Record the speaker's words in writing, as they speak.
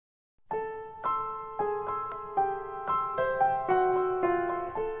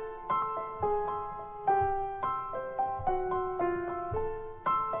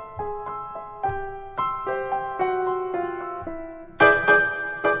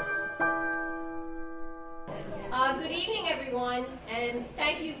everyone, and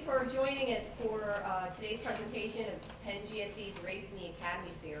thank you for joining us for today's presentation of Penn GSE's Race in the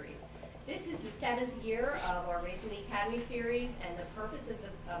Academy series. This is the 7th year of our Race in the Academy series, and the purpose of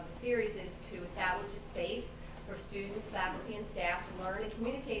the series is to establish a space for students, faculty, and staff to learn and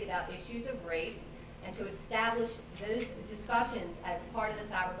communicate about issues of race, and to establish those discussions as part of the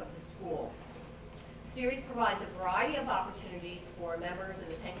fabric of the school. The series provides a variety of opportunities for members of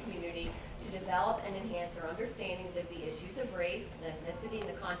the Penn community to develop and enhance their understandings of the issues of race and ethnicity in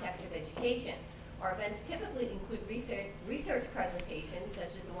the context of education. Our events typically include research presentations,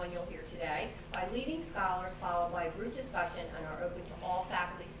 such as the one you'll hear today, by leading scholars, followed by a group discussion, and are open to all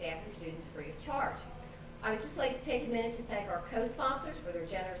faculty, staff, and students free of charge. I would just like to take a minute to thank our co-sponsors for their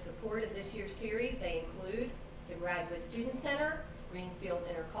generous support of this year's series. They include the Graduate Student Center, Greenfield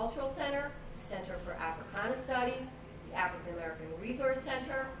Intercultural Center, the Center for Africana Studies, the African American Resource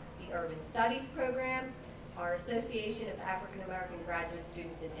Center, the Urban Studies Program, our Association of African American Graduate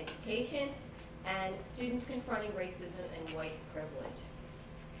Students in Education, and Students Confronting Racism and White Privilege.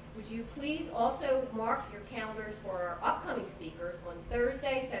 Would you please also mark your calendars for our upcoming speakers. On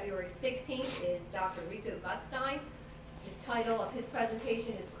Thursday, February 16th, is Dr. Rico Gutstein. His title of his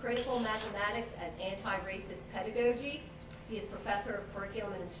presentation is Critical Mathematics as Anti-Racist Pedagogy. He is Professor of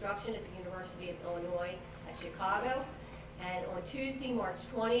Curriculum and Instruction at the University of Illinois at Chicago. And on Tuesday, March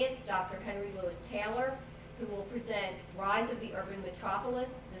 20th, Dr. Henry Louis Taylor, who will present Rise of the Urban Metropolis,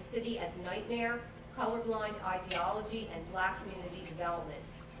 the City as Nightmare, Colorblind Ideology, and Black Community Development.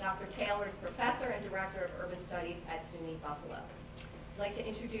 Dr. Taylor is Professor and Director of Urban Studies at SUNY Buffalo. I'd like to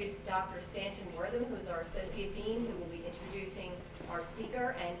introduce Dr. Stanton Wortham, who is our Associate Dean, who will be introducing our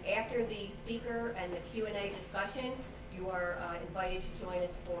speaker. And after the speaker and the Q&A discussion, you are invited to join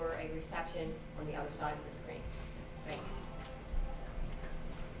us for a reception on the other side of the screen. Thanks.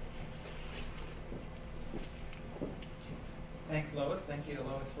 Thanks, Lois. Thank you to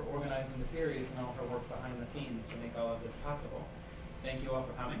Lois for organizing the series and all her work behind the scenes to make all of this possible. Thank you all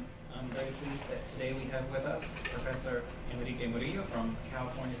for coming. I'm very pleased that today we have with us Professor Enrique Murillo from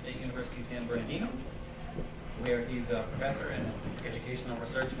California State University, San Bernardino, where he's a professor in educational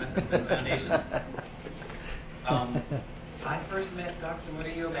research methods and foundations. I first met Dr.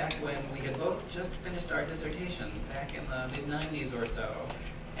 Murillo back when we had both just finished our dissertations back in the mid-90s or so.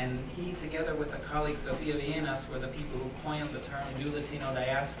 And he, together with a colleague, Sofia Vienas, were the people who coined the term New Latino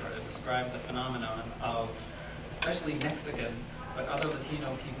Diaspora to describe the phenomenon of especially Mexican, but other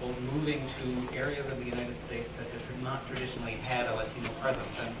Latino people moving to areas of the United States that had not traditionally had a Latino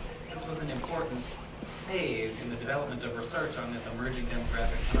presence. And this was an important phase in the development of research on this emerging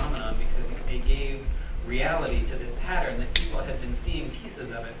demographic phenomenon because it gave reality to this pattern that people had been seeing pieces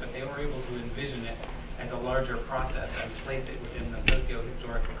of it, but they were able to envision it as a larger process and place it within the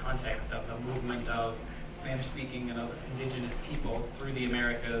socio-historical context of the movement of Spanish-speaking and other indigenous peoples through the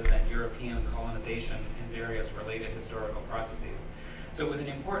Americas and European colonization and various related historical processes. So it was an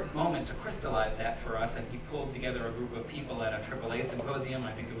important moment to crystallize that for us, and he pulled together a group of people at a AAA symposium.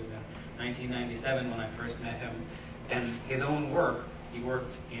 I think it was in 1997 when I first met him. And his own work, he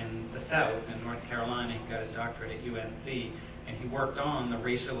worked in the South, in North Carolina. He got his doctorate at UNC. And he worked on the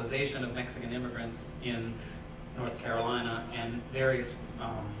racialization of Mexican immigrants in North Carolina and various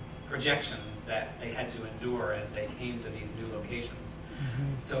projections that they had to endure as they came to these new locations.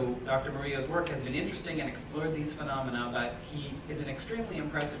 So Dr. Murillo's work has been interesting and explored these phenomena, but he is an extremely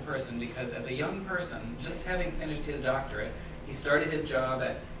impressive person because as a young person, just having finished his doctorate, he started his job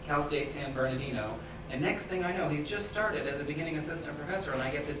at Cal State San Bernardino, and next thing I know, he's just started as a beginning assistant professor, and I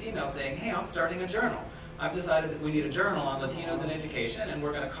get this email saying, hey, I'm starting a journal. I've decided that we need a journal on Latinos in education, and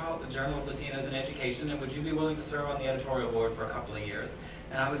we're going to call it the Journal of Latinos in Education, and would you be willing to serve on the editorial board for a couple of years?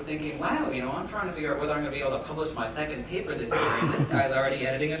 And I was thinking, wow, you know, I'm trying to figure out whether I'm going to be able to publish my second paper this year, and this guy's already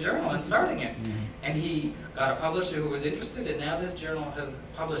editing a journal and starting it. And he got a publisher who was interested, and now this journal has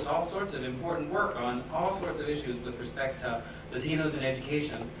published all sorts of important work on all sorts of issues with respect to Latinos in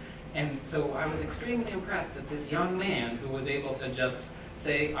education. And so I was extremely impressed that this young man who was able to just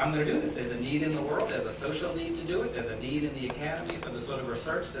say, I'm going to do this. There's a need in the world. There's a social need to do it. There's a need in the academy for the sort of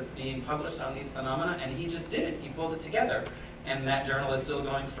research that's being published on these phenomena. And he just did it. He pulled it together. And that journal is still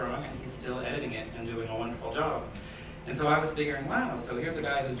going strong, and he's still editing it and doing a wonderful job. And so I was figuring, wow, so here's a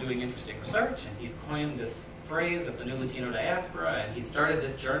guy who's doing interesting research, and he's coined this phrase of the New Latino Diaspora, and he started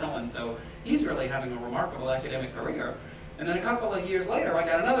this journal, and so he's really having a remarkable academic career. And then a couple of years later, I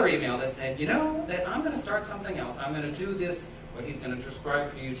got another email that said, you know, that I'm going to start something else. I'm going to do this, what he's going to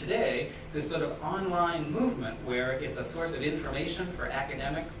describe for you today, this sort of online movement where it's a source of information for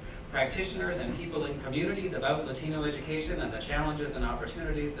academics, practitioners, and people in communities about Latino education and the challenges and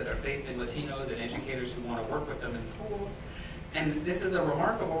opportunities that are facing Latinos and educators who want to work with them in schools. And this is a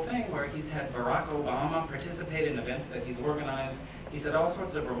remarkable thing where he's had Barack Obama participate in events that he's organized. He's had all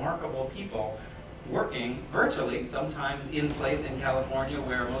sorts of remarkable people working virtually, sometimes in place in California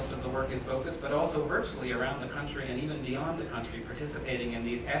where most of the work is focused, but also virtually around the country and even beyond the country, participating in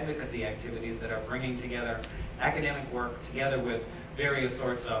these advocacy activities that are bringing together academic work together with various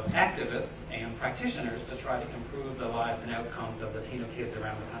sorts of activists and practitioners to try to improve the lives and outcomes of Latino kids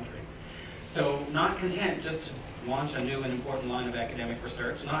around the country. So not content just to launch a new and important line of academic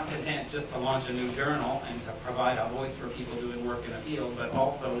research, not content just to launch a new journal and to provide a voice for people doing work in a field, but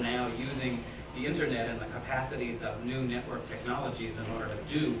also now using the internet and the capacities of new network technologies in order to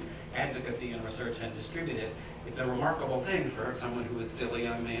do advocacy and research and distribute it. It's a remarkable thing for someone who is still a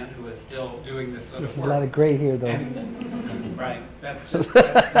young man, who is still doing this sort of work. There's a lot of gray here, though. And, right. That's just,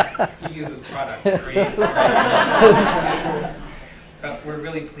 he uses product to create. But we're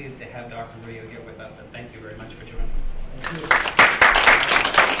really pleased to have Dr. Murillo here with us, and thank you very much for joining us. Thank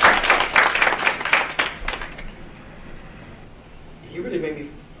you. He really made me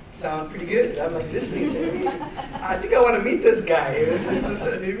sound pretty good. I'm like listening to him. I think I want to meet this guy. He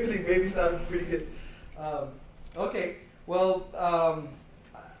really made me sound pretty good. Okay, well,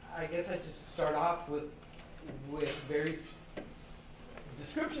 I guess I just start off with various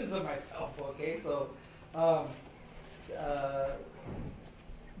descriptions of myself. Okay, so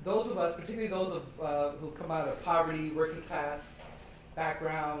those of us, particularly those of who come out of poverty, working class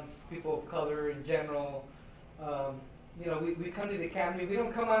backgrounds, people of color in general. You know, we come to the Academy, we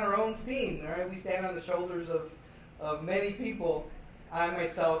don't come on our own steam, all right? We stand on the shoulders of many people. I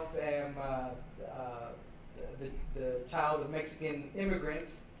myself am the child of Mexican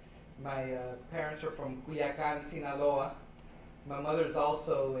immigrants. My parents are from Culiacan, Sinaloa. My mother is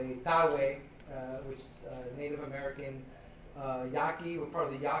also a Tawe, which is Native American Yaqui. We're part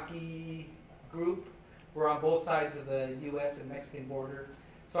of the Yaqui group. We're on both sides of the U.S. and Mexican border.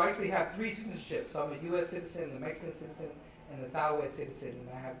 So I actually have three citizenships. So I'm a U.S. citizen, a Mexican citizen, and a Tawe citizen. And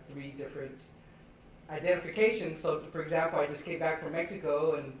I have three different identifications. So, for example, I just came back from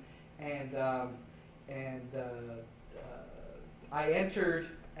Mexico, and I entered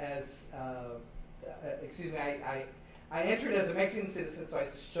as I entered as a Mexican citizen. So I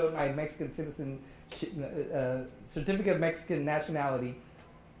showed my Mexican citizen certificate of Mexican nationality,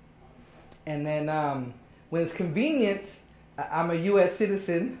 and then when it's convenient, I'm a U.S.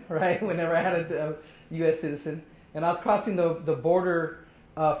 citizen, right? Whenever I had a U.S. citizen. And I was crossing the border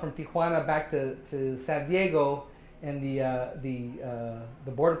from Tijuana back to San Diego, and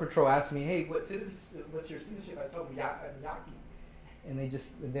the Border Patrol asked me, hey, what's your citizenship? I told them, I'm Yaqui. And they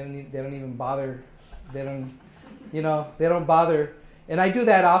don't even bother. They don't bother. And I do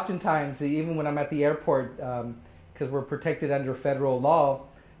that oftentimes, even when I'm at the airport, because we're protected under federal law,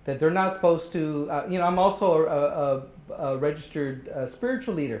 that they're not supposed to, I'm also a registered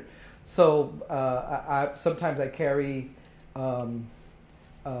spiritual leader. So sometimes I carry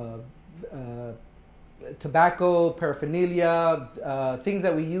tobacco, paraphernalia, things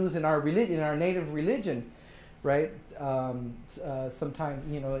that we use in our religion, in our native religion, right? Sometimes,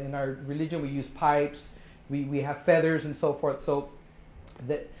 in our religion we use pipes, we have feathers and so forth. So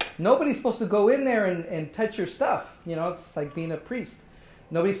that nobody's supposed to go in there and touch your stuff. It's like being a priest.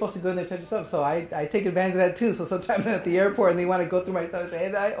 Nobody's supposed to go in there and touch your stuff. So I take advantage of that too. So sometimes I'm at the airport and they want to go through my stuff. I say,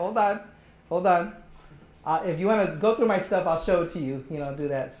 hey, hold on. If you want to go through my stuff, I'll show it to you. Do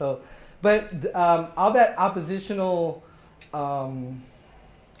that. So, but all that oppositional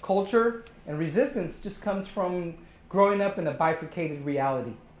culture and resistance just comes from growing up in a bifurcated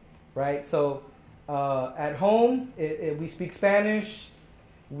reality, right? So at home, we speak Spanish.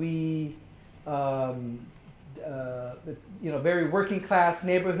 We very working class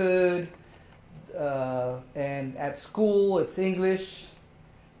neighborhood, and at school it's English.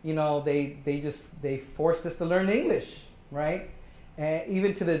 They forced us to learn English, right? And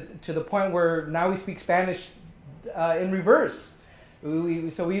even to the point where now we speak Spanish in reverse.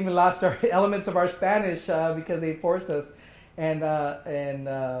 So we even lost our elements of our Spanish because they forced us, and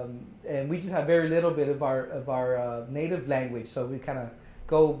we just have very little bit of our native language. So we kind of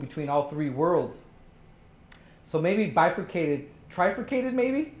go between all three worlds. So maybe trifurcated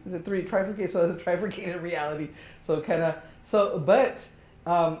maybe? Is it three trifurcated? So it's a trifurcated reality. But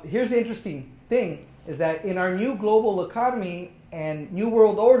here's the interesting thing, is that in our new global economy and new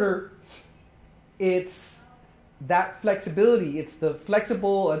world order, it's that flexibility, it's the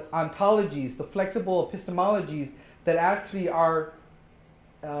flexible ontologies, the flexible epistemologies that actually are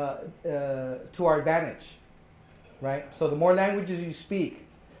to our advantage, right? So the more languages you speak,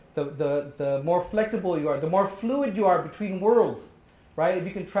 the more flexible you are, the more fluid you are between worlds, right? If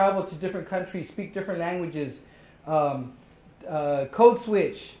you can travel to different countries, speak different languages, code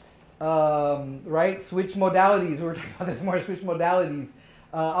switch, right? Switch modalities. We were talking about this more. Switch modalities.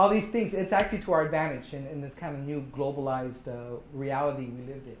 All these things. It's actually to our advantage in this kind of new globalized reality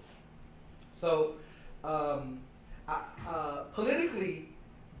we lived in. So, politically,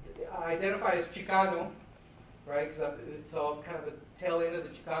 I identify as Chicano, right? So I'm kind of a tail end of the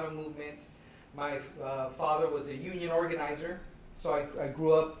Chicano movement. My father was a union organizer, so I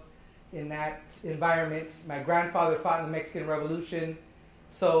grew up in that environment. My grandfather fought in the Mexican Revolution.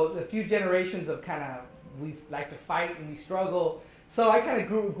 So a few generations of we like to fight and we struggle. So I kind of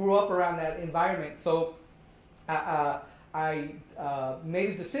grew up around that environment. So I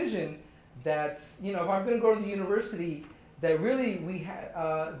made a decision that, if I'm going to go to the university, that really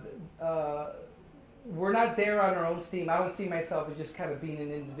we're not there on our own steam. I don't see myself as just kind of being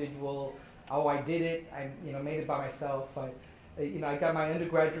an individual. Oh, I did it. I made it by myself. I got my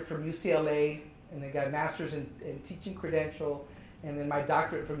undergraduate from UCLA, and then got a master's in teaching credential, and then my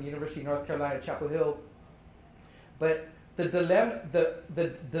doctorate from the University of North Carolina at Chapel Hill. But the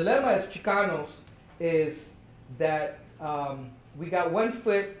dilemma as Chicanos is that we got one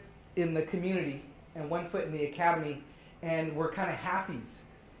foot in the community and one foot in the academy, and we're kind of halfies,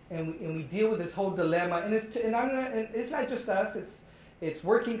 and we deal with this whole dilemma. And it's not just us. It's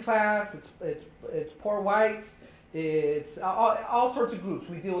working class. It's poor whites. It's all sorts of groups.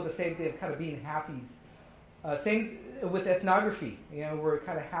 We deal with the same thing of kind of being halfies. Same with ethnography. We're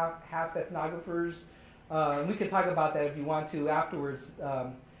kind of half ethnographers. We can talk about that if you want to afterwards.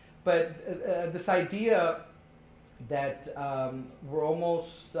 But this idea that we're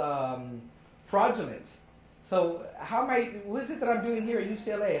almost fraudulent. So what is it that I'm doing here at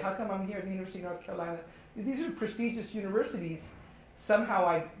UCLA? How come I'm here at the University of North Carolina? These are prestigious universities. Somehow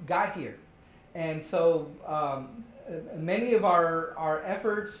I got here. And so many of our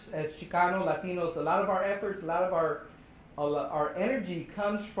efforts as Chicano, Latinos, a lot of our efforts, a lot of our energy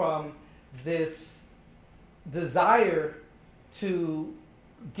comes from this desire to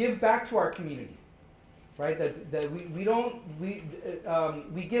give back to our community, right? That we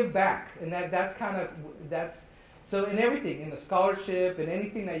give back, and that's so in everything, in the scholarship and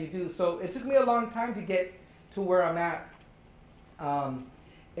anything that you do. So it took me a long time to get to where I'm at.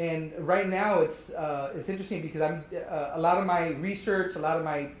 And right now it's interesting because a lot of my research, a lot of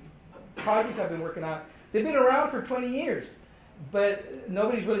my projects I've been working on, they've been around for 20 years, but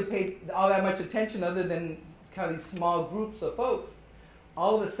nobody's really paid all that much attention other than kind of these small groups of folks.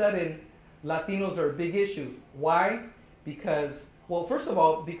 All of a sudden, Latinos are a big issue. Why? Because, well, first of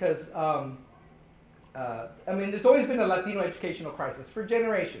all, because there's always been a Latino educational crisis for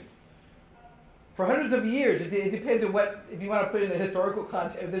generations. For hundreds of years, it depends on if you want to put it in a historical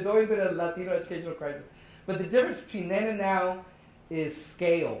context, there's always been a Latino educational crisis. But the difference between then and now is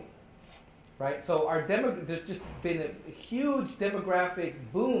scale, right? So there's just been a huge demographic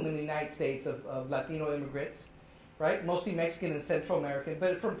boom in the United States of Latino immigrants, right? Mostly Mexican and Central American,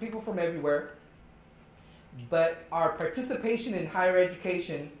 but from people from everywhere. But our participation in higher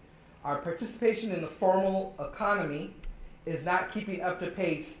education, our participation in the formal economy is not keeping up to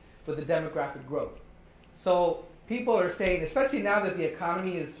pace with the demographic growth. So people are saying, especially now that the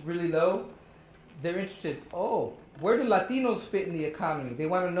economy is really low, they're interested, where do Latinos fit in the economy? They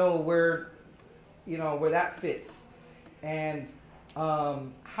want to know where that fits. And how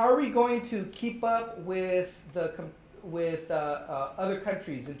are we going to keep up with other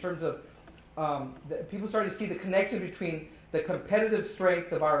countries in terms of people starting to see the connection between the competitive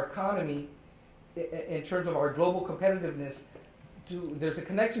strength of our economy in terms of our global competitiveness. There's a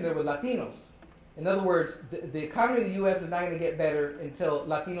connection there with Latinos. In other words, the economy of the U.S. is not going to get better until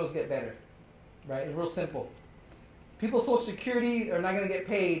Latinos get better, right? It's real simple. People's Social Security are not going to get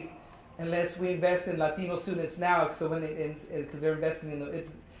paid unless we invest in Latino students now. So because they're investing in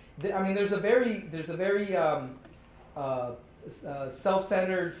there's a very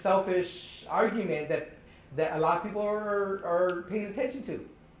self-centered, selfish argument that a lot of people are paying attention to.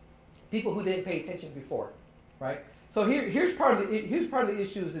 People who didn't pay attention before, right? So here's part of the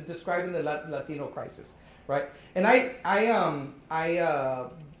issues in describing the Latino crisis, right? And I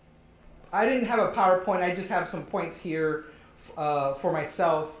didn't have a PowerPoint. I just have some points here for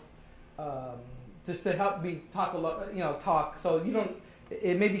myself, just to help me talk. So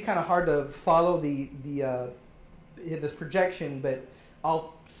it may be kind of hard to follow this projection, but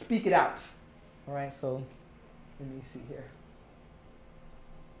I'll speak it out. All right. So let me see here.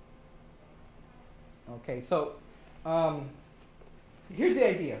 Okay. So. Here's the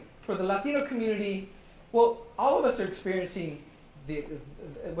idea. For the Latino community, well, all of us are experiencing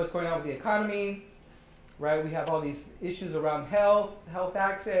what's going on with the economy, right? We have all these issues around health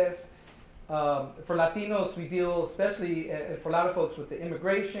access, For Latinos, we deal, especially for a lot of folks, with the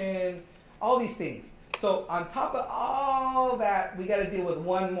immigration, all these things. So on top of all that, we got to deal with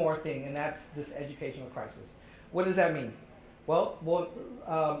one more thing, and that's this educational crisis. What does that mean? Well,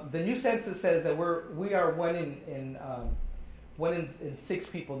 the new census says that we are one in 6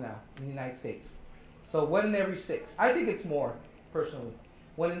 people now in the United States. So 1 in every 6. I think it's more, personally,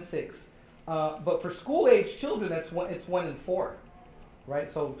 1 in 6. But for school-age children, it's 1 in 4, right?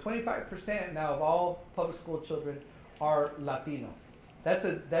 So 25% now of all public school children are Latino. That's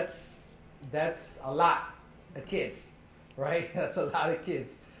a lot of kids, right? That's a lot of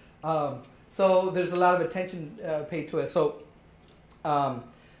kids. So there's a lot of attention paid to it. So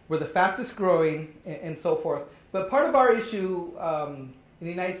we're the fastest growing and so forth. But part of our issue in the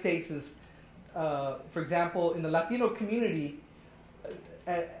United States is, for example, in the Latino community,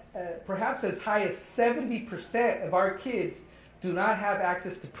 perhaps as high as 70% of our kids do not have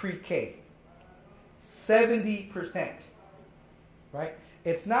access to pre-K. 70%, right?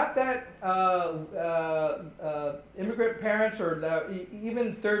 It's not that immigrant parents or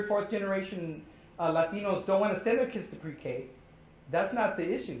even 3rd, 4th generation Latinos don't want to send their kids to pre-K. That's not the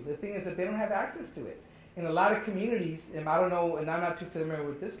issue. The thing is that they don't have access to it. In a lot of communities, and I don't know, and I'm not too familiar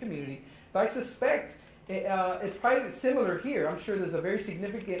with this community, but I suspect it's probably similar here. I'm sure there's a very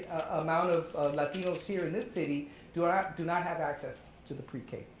significant amount of Latinos here in this city do not have access to the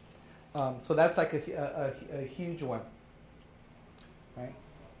pre-K. So that's like a huge one. Right?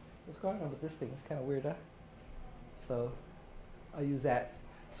 What's going on with this thing? It's kind of weird, huh? So I'll use that.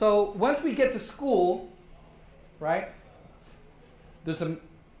 So once we get to school, right, there's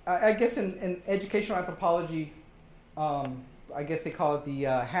I guess in educational anthropology, I guess they call it the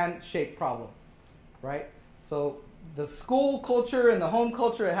handshake problem, right? So the school culture and the home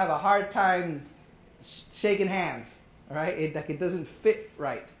culture have a hard time shaking hands, right? It doesn't fit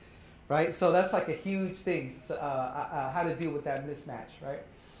right. Right, so that's like a huge thing, how to deal with that mismatch, right?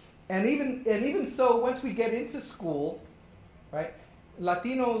 And even so, once we get into school, right,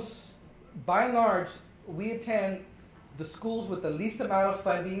 Latinos, by and large, we attend the schools with the least amount of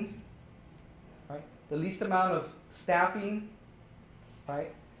funding, right, the least amount of staffing,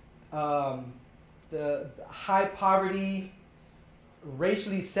 right, the high poverty,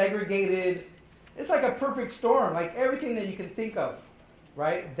 racially segregated. It's like a perfect storm, like everything that you can think of.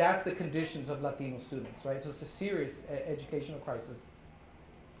 Right, that's the conditions of Latino students, right? So it's a serious educational crisis.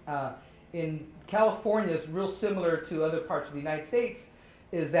 In California, it's real similar to other parts of the United States,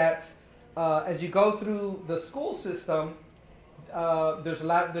 is that as you go through the school system, there's a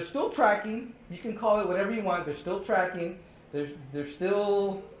lot. They're still tracking. You can call it whatever you want. They're still tracking. They're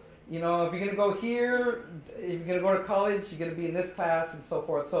still, if you're going to go here, if you're going to go to college, you're going to be in this class and so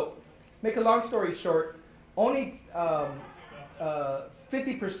forth. So, make a long story short, only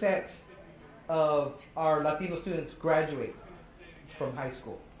 50% of our Latino students graduate from high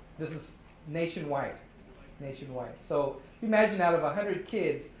school. This is nationwide. So if you imagine out of 100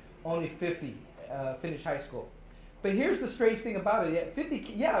 kids, only 50 finish high school. But here's the strange thing about it. 50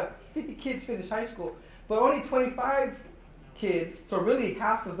 kids finish high school, but only 25 kids, so really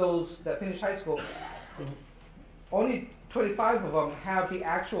half of those that finish high school, only 25 of them have the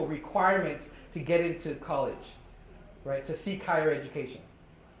actual requirements to get into college. Right, to seek higher education.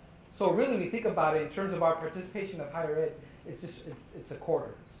 So really, when you think about it, in terms of our participation of higher ed, it's a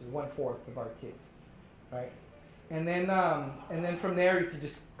quarter. It's 1/4 of our kids, right? And then from there, you can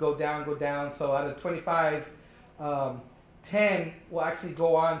just go down. So out of 25, 10 will actually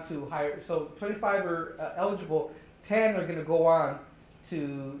go on to higher. So 25 are eligible. 10 are going to go on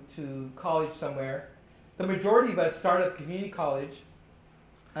to college somewhere. The majority of us start at community college.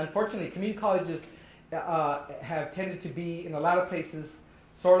 Unfortunately, community colleges have tended to be, in a lot of places,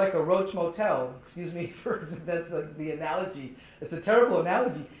 sort of like a roach motel. Excuse me for that's the analogy. It's a terrible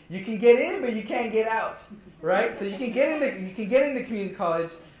analogy. You can get in, but you can't get out, right? So you can get into community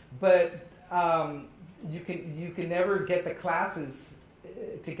college, but you can never get the classes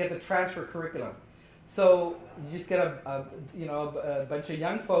to get the transfer curriculum. So you just get a bunch of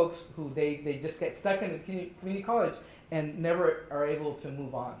young folks who they just get stuck in the community college and never are able to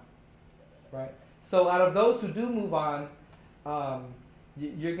move on, right? So out of those who do move on,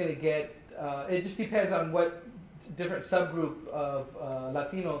 you're going to get, it just depends on what different subgroup of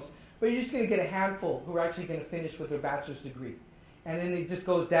Latinos, but you're just going to get a handful who are actually going to finish with their bachelor's degree. And then it just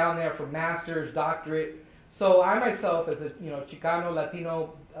goes down there for master's, doctorate. So I myself, as a Chicano,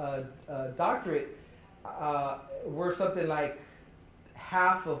 Latino doctorate, we're something like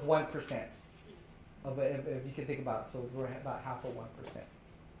half of 1%, if you can think about it. So we're about half of 1%.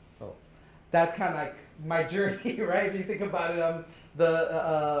 So that's kind of like my journey, right? If you think about it, I'm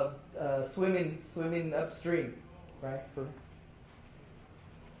the swimming upstream, right?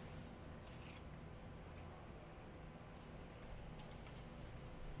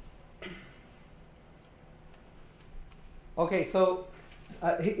 Okay, so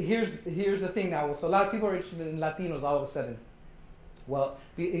here's the thing now. So a lot of people are interested in Latinos all of a sudden. Well,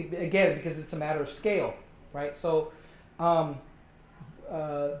 again, because it's a matter of scale, right? So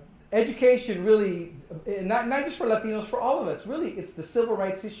education really, not just for Latinos, for all of us, really, it's the civil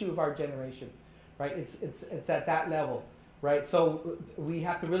rights issue of our generation, right? It's at that level, right? So we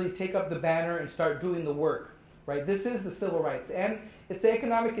have to really take up the banner and start doing the work, right? This is the civil rights, and it's the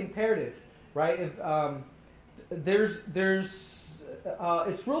economic imperative, right? It's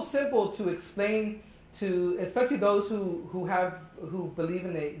real simple to explain to, especially those who believe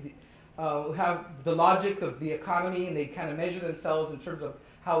in have the logic of the economy, and they kind of measure themselves in terms of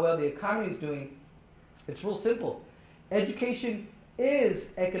how well the economy is doing. It's real simple. Education is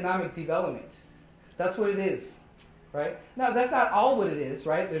economic development. That's what it is, right? Now, that's not all what it is,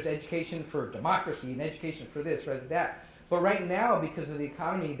 right? There's education for democracy and education for this, right, that. But right now, because of the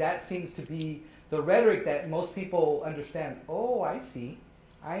economy, that seems to be the rhetoric that most people understand. Oh, I see.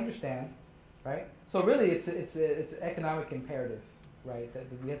 I understand, right? So really, it's an economic imperative, right? That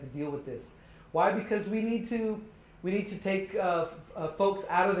we have to deal with this. Why? Because we need to take folks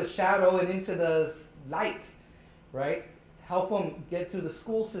out of the shadow and into the light, right? Help them get through the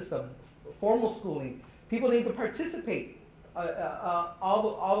school system, formal schooling. People need to participate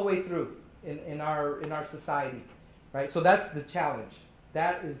all the way through in our society, right? So that's the challenge.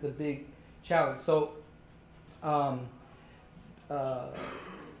 That is the big challenge. So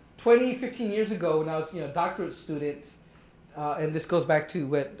 15 years ago, when I was a doctorate student, and this goes back to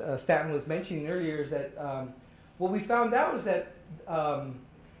what Stanton was mentioning earlier, is that what we found out is that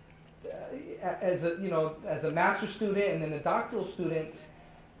as a master's student and then a doctoral student,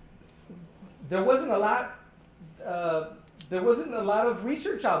 there wasn't a lot of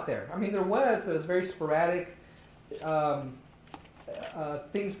research out there. I mean, there was, but it was very sporadic.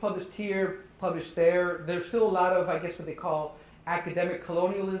 Things published here, published there. There's still a lot of, I guess, what they call academic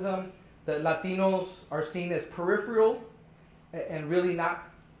colonialism. The Latinos are seen as peripheral and really not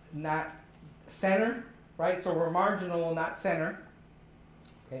center, right? So we're marginal, not center.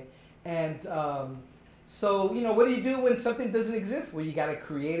 Okay, and so what do you do when something doesn't exist? Well, you got to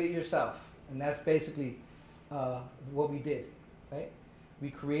create it yourself, and that's basically what we did, right? We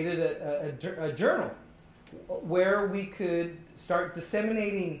created a journal where we could start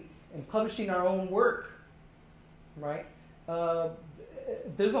disseminating and publishing our own work, right?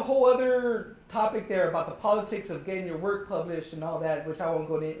 There's a whole other topic there about the politics of getting your work published and all that, which I won't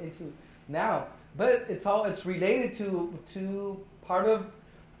go into now. But it's related to part of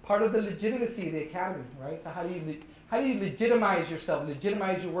the legitimacy of the academy, right? So how do you legitimize yourself,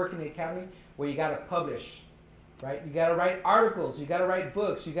 legitimize your work in the academy? Well, you got to publish, right? You got to write articles, you got to write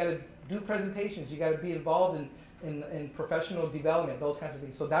books, you got to do presentations, you got to be involved in professional development, those kinds of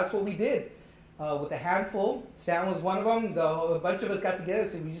things. So that's what we did with a handful. Stan was one of them. A bunch of us got together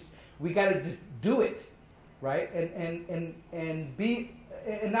and said we got to just do it, right? And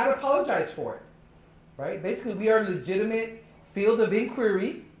not apologize for it, right? Basically, we are a legitimate field of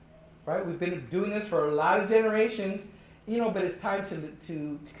inquiry, right? We've been doing this for a lot of generations, but it's time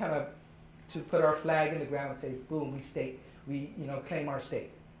to kind of to put our flag in the ground and say, boom, we claim our state.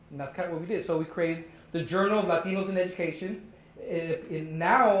 And that's kind of what we did. So we created the Journal of Latinos in Education.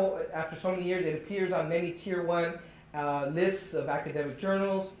 Now, after so many years, it appears on many Tier 1 lists of academic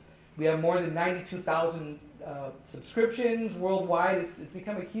journals. We have more than 92,000 subscriptions worldwide. It's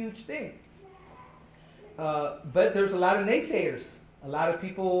become a huge thing. But there's a lot of naysayers. A lot of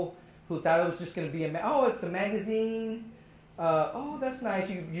people who thought it was just going to be it's a magazine. That's nice.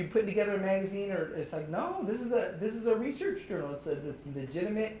 You put together a magazine, or it's like, no, this is a research journal. It's a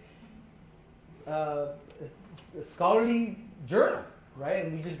legitimate scholarly journal, right?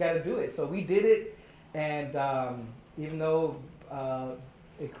 And we just got to do it. So we did it, and even though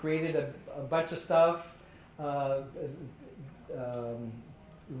it created a bunch of stuff, I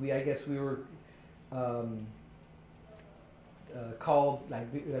guess we were called like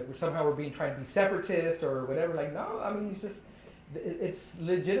somehow we're trying to be separatist or whatever. Like, no, I mean it's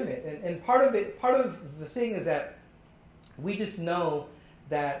legitimate, and part of the thing is that we just know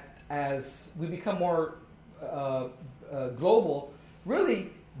that as we become more global,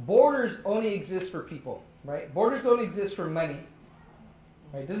 really borders only exist for people, right? Borders don't exist for money,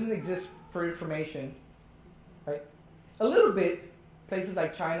 right? It doesn't exist for information, right? A little bit, places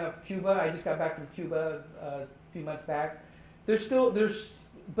like China, Cuba. I just got back from Cuba a few months back. There's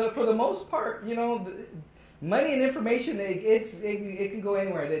but for the most part, money and information, it can go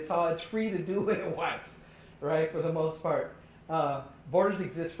anywhere. It's free to do what it wants, right? For the most part, borders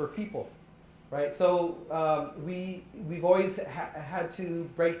exist for people, right? So we've always had to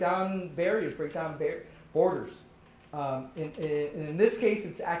break down barriers, borders. In this case,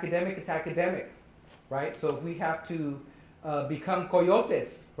 it's academic, right? So if we have to become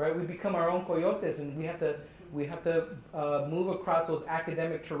coyotes, right? We become our own coyotes, and we have to move across those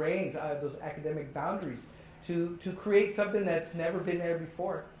academic terrains, those academic boundaries, to create something that's never been there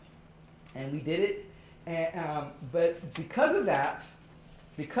before. And we did it. And, but because of that,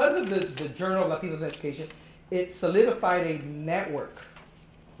 because of the Journal of Latinos in Education, it solidified a network,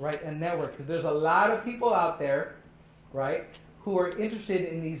 right? A network. Because there's a lot of people out there, right, who are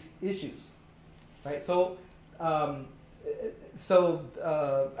interested in these issues, right? So,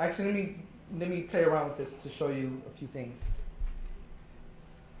 actually, let me play around with this to show you a few things.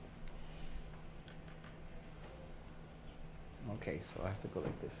 Okay, so I have to go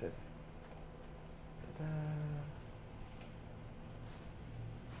like this.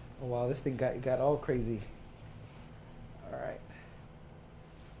 Oh wow, this thing got all crazy. All right.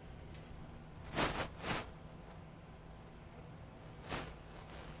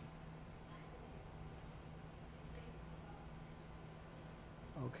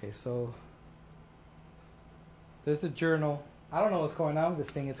 Okay, so there's the journal. I don't know what's going on with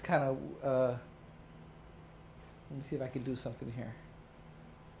this thing. It's kind of, let me see if I can do something here.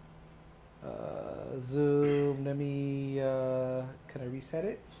 Zoom, let me, can I reset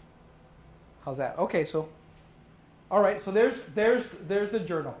it? How's that? Okay, so, all right, so there's the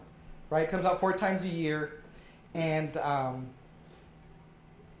journal, right? It comes out 4 times a year. And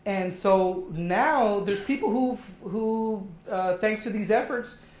so now there's people who thanks to these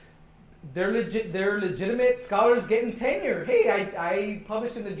efforts, they're legitimate scholars getting tenure. Hey, I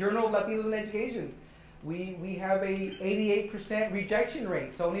published in the Journal of Latinos in Education. We have a 88% rejection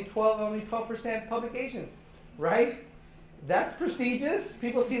rate, so only 12% publication, right? That's prestigious.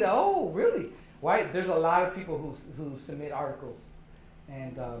 People see that. Oh, really? Why? There's a lot of people who submit articles,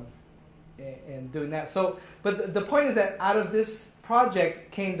 and doing that. So, but the point is that out of this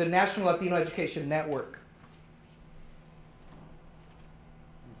project came the National Latino Education Network.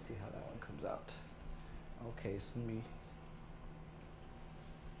 Let's see how that one comes out. Okay, so let me.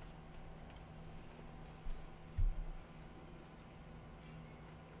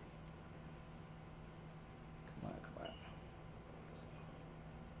 Come on.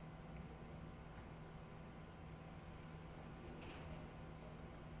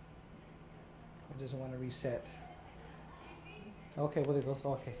 It doesn't want to reset. Okay, well, there goes.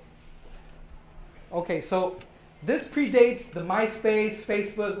 Okay, so this predates the MySpace,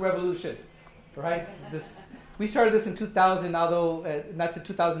 Facebook revolution, right? We started this in 2000, although that's in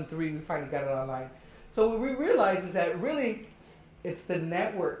 2003 we finally got it online. So what we realized is that really it's the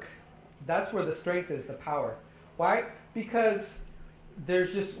network. That's where the strength is, the power. Why? Because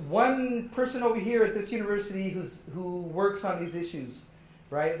there's just one person over here at this university who works on these issues,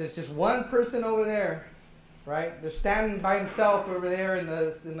 right? There's just one person over there. Right, they're standing by himself over there in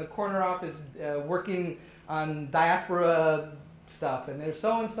the corner office, working on diaspora stuff. And there's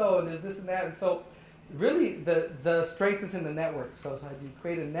so and so, and there's this and that. And so, really, the strength is in the network. So it's how you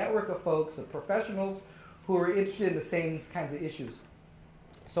create a network of folks, of professionals who are interested in the same kinds of issues.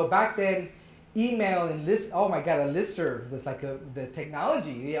 So back then, email and a listserv was like the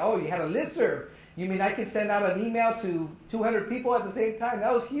technology. Oh, you had a listserv. You mean I could send out an email to 200 people at the same time?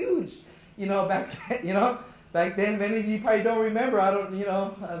 That was huge. Back then, many of you probably don't remember.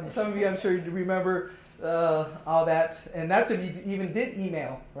 Some of you I'm sure you remember all that. And that's if you even did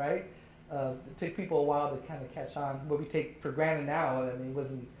email, right? It took people a while to kind of catch on. What we take for granted now, I mean, it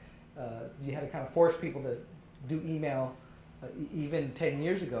wasn't, you had to kind of force people to do email even 10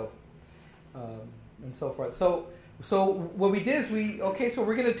 years ago, and so forth. So what we did is so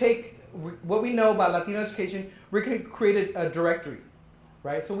we're going to take what we know about Latino education, we're going to create a directory.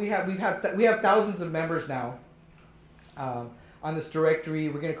 Right, so we have thousands of members now on this directory.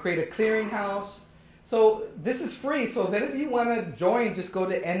 We're going to create a clearinghouse. So this is free. So if any of you want to join, just go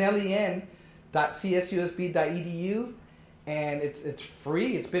to nlen.csusb.edu, and it's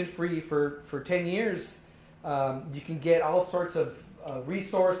free. It's been free for 10 years. You can get all sorts of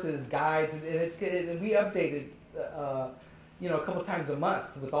resources, guides, and we update it, a couple times a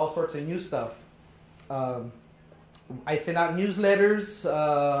month with all sorts of new stuff. I send out newsletters.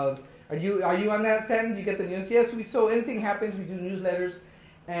 Are you on that, Stanton? Do you get the news? Yes. So anything happens, we do newsletters.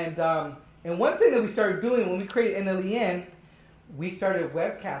 And one thing that we started doing when we created NLEN, we started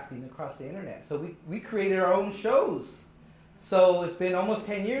webcasting across the internet. So we created our own shows. So it's been almost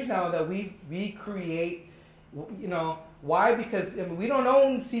 10 years now that we create, why? Because we don't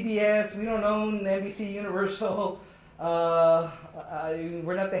own CBS, we don't own NBC Universal,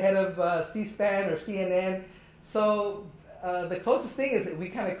 we're not the head of C-SPAN or CNN. So the closest thing is that we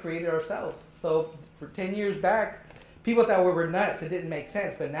kind of created ourselves. So for 10 years back, people thought we were nuts. It didn't make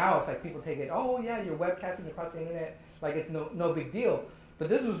sense. But now it's like people take it, oh yeah, you're webcasting across the internet, like it's no big deal. But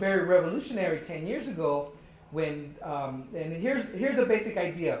this was very revolutionary 10 years ago when, and here's the basic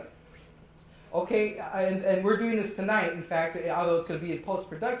idea. Okay, and we're doing this tonight, in fact, although it's going to be in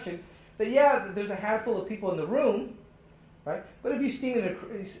post-production, that yeah, there's a handful of people in the room, right? But if you stream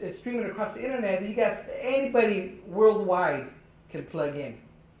it across the internet, you got anybody worldwide can plug in.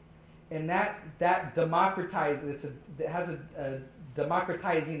 And that democratizes, it has a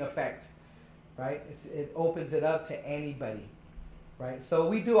democratizing effect, right? It opens it up to anybody, right? So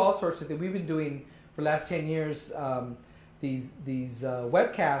we do all sorts of things. We've been doing, for the last 10 years, these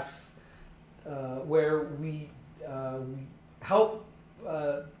webcasts where we help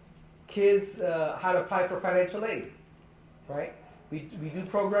kids how to apply for financial aid, right? We do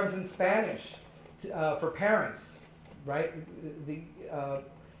programs in Spanish for parents, right? The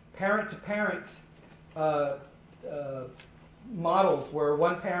parent-to-parent models where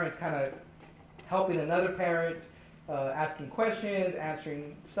one parent's kind of helping another parent, asking questions,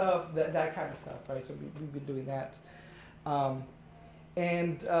 answering stuff, that kind of stuff, right? So we've been doing that.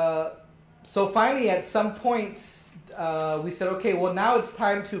 So finally, at some point, we said, okay, well, now it's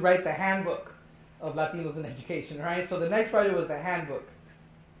time to write the handbook of Latinos in education, right? So the next project was the handbook.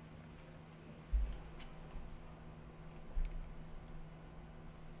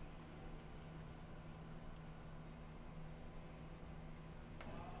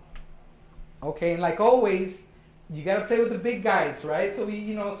 Okay, and like always, you got to play with the big guys, right? So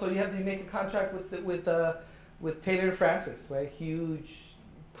so you have to make a contract with Taylor & Francis, right? Huge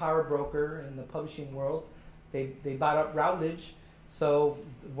power broker in the publishing world. They bought up Routledge. So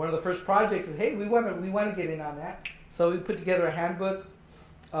one of the first projects is, hey, we want to get in on that. So we put together a handbook.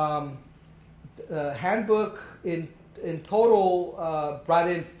 Handbook in total brought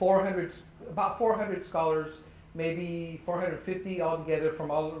in about 400 scholars, maybe 450 altogether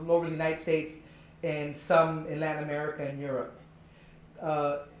from all over the United States and some in Latin America and Europe.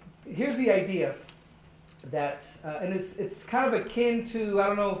 Here's the idea that, and it's kind of akin to, I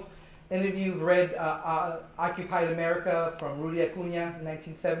don't know if any of you have read Occupied America from Rudy Acuña in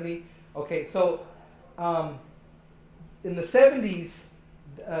 1970. Okay, so in the 70s,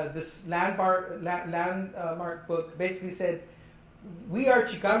 this landmark book basically said, we are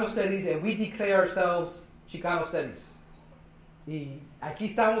Chicano Studies and we declare ourselves Chicano Studies. Y aquí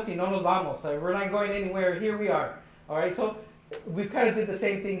estamos y no nos vamos. So we're not going anywhere. Here we are. All right. So we kind of did the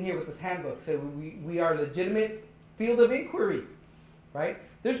same thing here with this handbook. So we are a legitimate field of inquiry, right?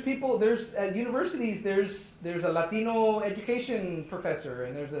 There's people. There's at universities. There's a Latino education professor,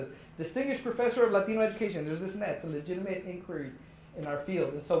 and there's a distinguished professor of Latino education. There's this and that. It's a legitimate inquiry in our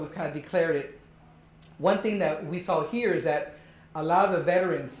field, and so we've kind of declared it. One thing that we saw here is that a lot of the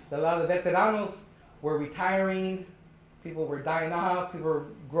veterans, a lot of the veteranos, were retiring, people were dying off, people were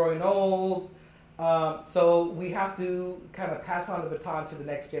growing old. So we have to kind of pass on the baton to the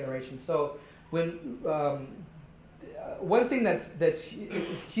next generation. So when one thing that's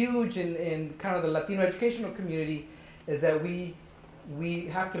huge in kind of the Latino educational community is that we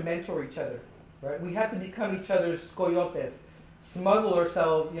have to mentor each other, right? We have to become each other's coyotes, smuggle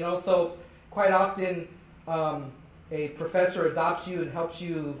ourselves, So quite often a professor adopts you and helps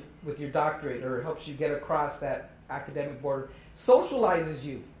you with your doctorate or helps you get across that academic border, socializes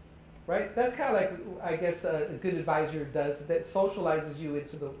you, right? That's kind of like, I guess, a good advisor does, that socializes you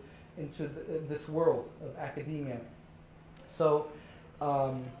into this world of academia. So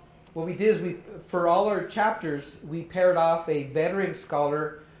what we did is for all our chapters, we paired off a veteran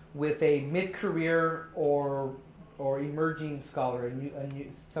scholar with a mid-career or emerging scholar,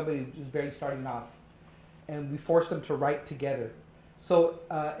 somebody who's barely starting off. And we forced them to write together. So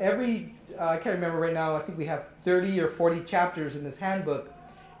I can't remember right now, I think we have 30 or 40 chapters in this handbook.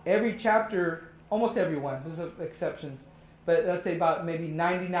 Every chapter, almost every one, there's exceptions, but let's say about maybe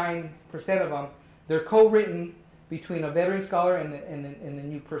 99% of them, they're co-written between a veteran scholar and the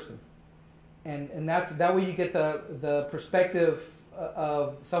new person. And that way you get the perspective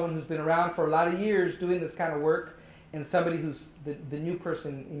of someone who's been around for a lot of years doing this kind of work and somebody who's the new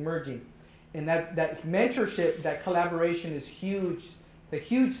person emerging. And that mentorship, that collaboration is huge. It's a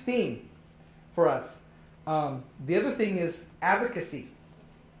huge theme for us. The other thing is advocacy,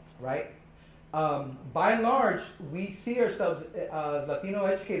 right? By and large, we see ourselves, Latino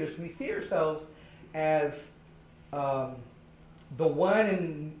educators, we see ourselves as the one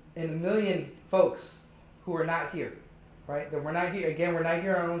in a million folks who are not here, right? That we're not here. Again, we're not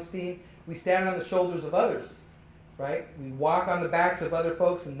here on our own steam. We stand on the shoulders of others, right? We walk on the backs of other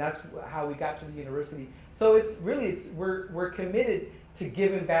folks, and that's how we got to the university. So we're committed to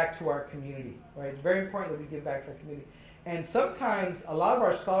giving back to our community, right? It's very important that we give back to our community. And sometimes a lot of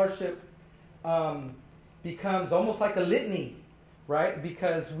our scholarship becomes almost like a litany, right?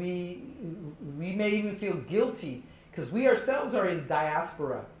 Because we may even feel guilty because we ourselves are in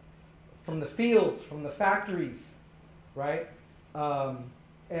diaspora from the fields, from the factories, right?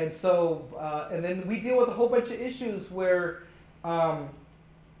 And so, and then we deal with a whole bunch of issues where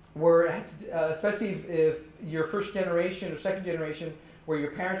especially if you're first generation or second generation, where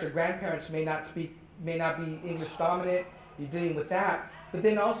your parents or grandparents may not be English dominant, you're dealing with that. But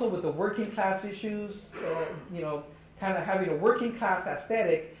then also with the working class issues, kind of having a working class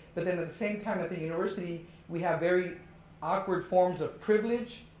aesthetic, but then at the same time at the university, we have very awkward forms of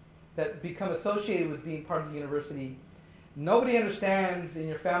privilege that become associated with being part of the university. Nobody understands, and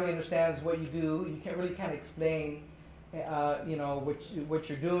your family understands what you do. You can't explain, what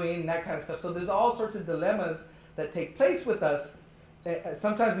you're doing, and that kind of stuff. So there's all sorts of dilemmas that take place with us.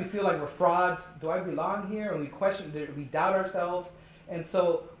 Sometimes we feel like we're frauds. Do I belong here? And we question, we doubt ourselves. And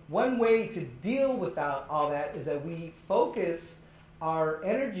so one way to deal with all that is that we focus our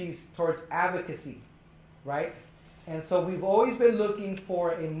energies towards advocacy, right? And so we've always been looking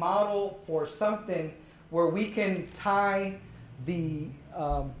for a model for something where we can tie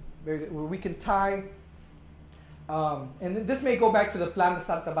and this may go back to the Plan de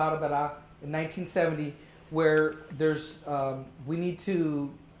Santa Barbara in 1970, where we need to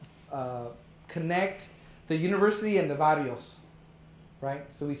connect the university and the barrios, right?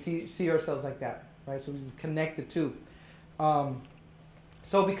 So we see ourselves like that, right? So we connect the two.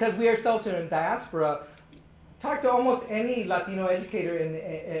 So because we ourselves are in diaspora, talk to almost any Latino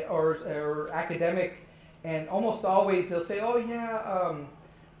educator or academic, and almost always they'll say, "Oh yeah,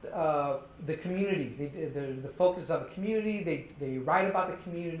 the community. The focus on the community. They write about the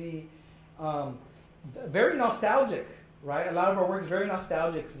community. Very nostalgic, right? A lot of our work is very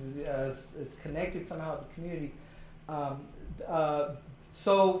nostalgic. It's connected somehow to the community.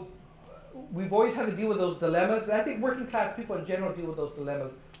 So we've always had to deal with those dilemmas. And I think working class people in general deal with those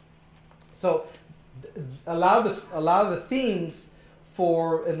dilemmas. So a lot of the themes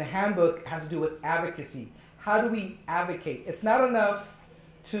in the handbook has to do with advocacy. How do we advocate? It's not enough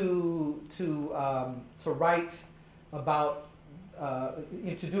to write about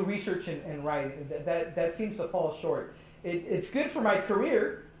to do research and write. That seems to fall short. It's good for my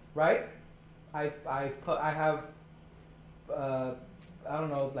career, right? I have I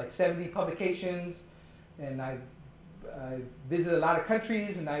don't know, like 70 publications, and I've visited a lot of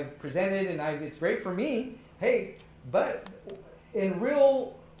countries, and I've presented, and it's great for me. Hey, but in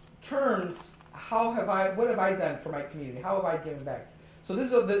real terms, what have I done for my community? How have I given back? So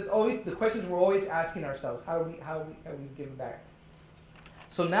this is always the questions we're always asking ourselves. How have we given back?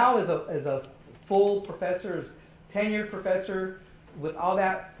 So now as a full professor, tenured professor, with all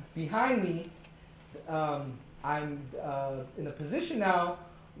that behind me, I'm in a position now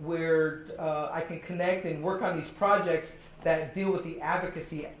where I can connect and work on these projects that deal with the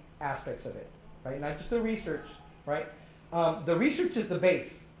advocacy aspects of it, right? Not just the research, right? The research is the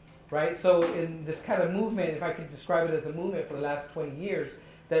base, right? So in this kind of movement, if I could describe it as a movement for the last 20 years,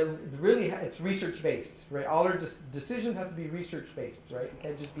 that really it's research-based, right? All our decisions have to be research-based, right? It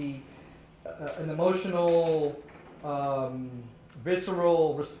can't just be an emotional,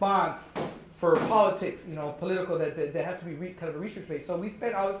 visceral response for politics, political, that has to be kind of a research-based. So we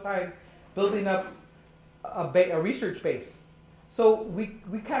spent all this time building up a research base. So we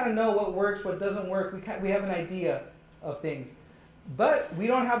kind of know what works, what doesn't work. We have an idea of things. But we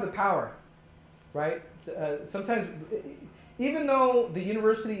don't have the power, right? Sometimes, even though the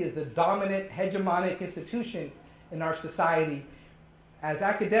university is the dominant, hegemonic institution in our society, as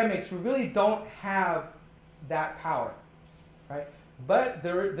academics, we really don't have that power, right? But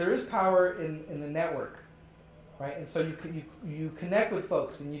there is power in the network, right? And so you connect with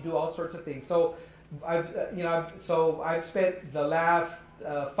folks and you do all sorts of things. So I've spent the last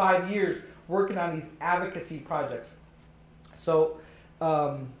 5 years working on these advocacy projects. So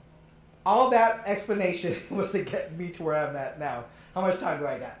all that explanation was to get me to where I'm at now. How much time do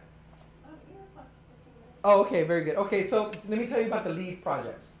I got? Oh, okay, very good. Okay, so let me tell you about the lead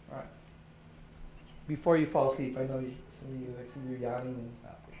projects. All right. Before you fall asleep, I know some of you, I see you yawning.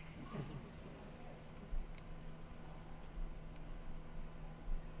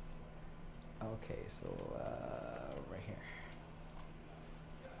 Okay, so right here.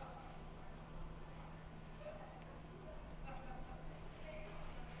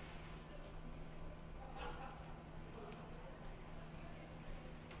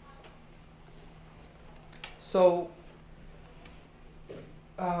 So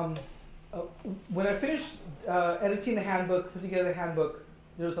when I finished editing the handbook, put together the handbook,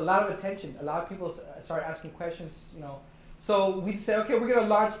 there was a lot of attention. A lot of people started asking questions, you know. So we said, okay, we're going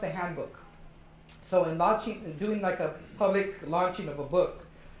to launch the handbook. So in launching, doing like a public launching of a book,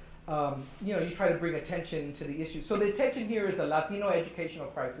 you know, you try to bring attention to the issue. So the attention here is the Latino educational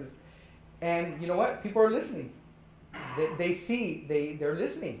crisis. And you know what? People are listening. They see, they're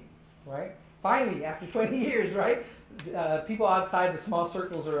listening, right? Finally, after 20 years, right? People outside the small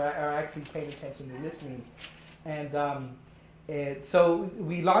circles are actually paying attention and listening. And so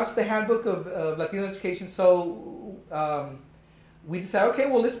we launched the handbook of Latino education. So we decided, okay,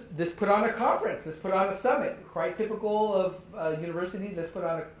 well, let's put on a conference. Let's put on a summit, quite typical of universities. Let's put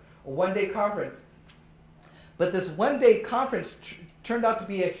on a one-day conference. But this one-day conference turned out to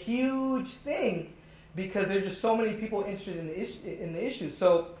be a huge thing because there's just so many people interested in the issue.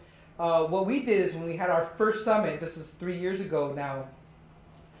 So what we did is when we had our first summit, this is 3 years ago now,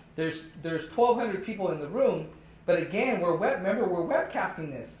 there's 1,200 people in the room, but again, we're webcasting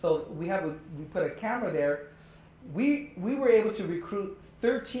this. So we put a camera there. We were able to recruit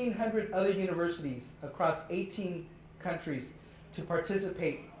 1,300 other universities across 18 countries to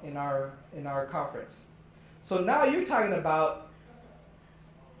participate in our conference. So now you're talking about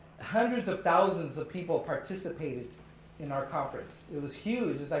hundreds of thousands of people participated in our conference. It was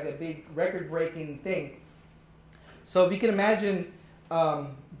huge. It's like a big record-breaking thing. So if you can imagine,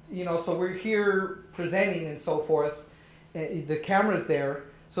 you know, so we're here presenting and so forth. The camera's there.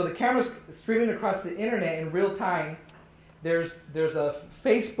 So the camera's streaming across the internet in real time. There's a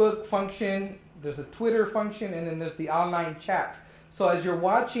Facebook function, there's a Twitter function, and then there's the online chat. So as you're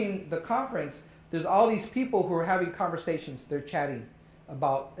watching the conference, there's all these people who are having conversations. They're chatting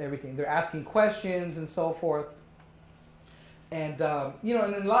about everything. They're asking questions and so forth. And you know,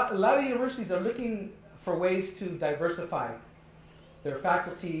 and a lot of universities are looking for ways to diversify their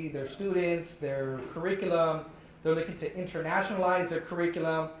faculty, their students, their curriculum. They're looking to internationalize their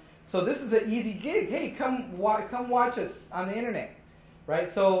curriculum. So this is an easy gig. Hey, come watch us on the internet, right?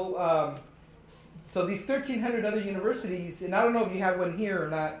 So so these 1,300 other universities, and I don't know if you have one here or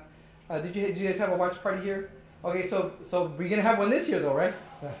not. Did you guys have a watch party here? Okay, so we're gonna have one this year though, right?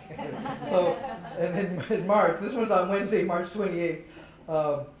 So and in March. This one's on Wednesday, March 28th.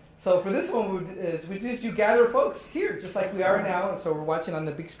 So for this one, you gather folks here, just like we are now. And so we're watching on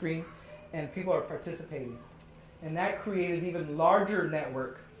the big screen, and people are participating. And that created an even larger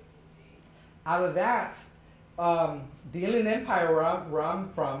network. Out of that, the Inland Empire, where I'm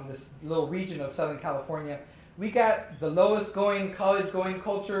from, this little region of Southern California, we got the lowest college-going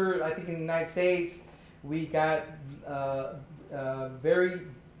culture, I think, in the United States. We got very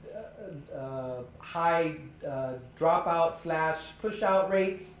high dropout / push-out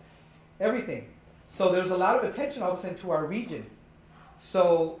rates, everything. So there's a lot of attention all of a sudden to our region.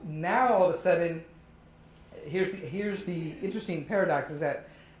 So now all of a sudden, here's the interesting paradox, is that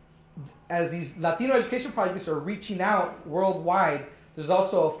as these Latino education projects are reaching out worldwide, there's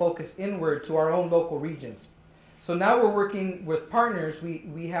also a focus inward to our own local regions. So now we're working with partners.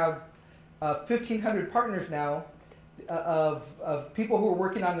 We have 1,500 partners now of people who are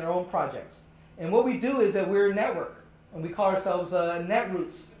working on their own projects. And what we do is that we're a network, and we call ourselves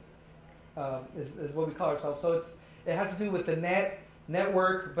Netroots, is what we call ourselves. So it has to do with the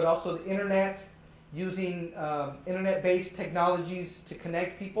network, but also the internet, using internet-based technologies to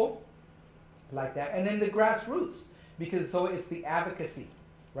connect people like that. And then the grassroots, because so it's the advocacy,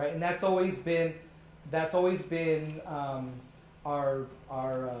 right? And that's always been our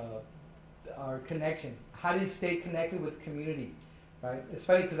connection. How do you stay connected with community, right? It's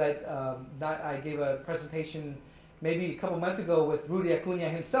funny because I gave a presentation maybe a couple months ago with Rudy Acuna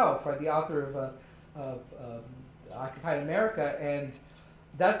himself, right, the author of Occupied America, and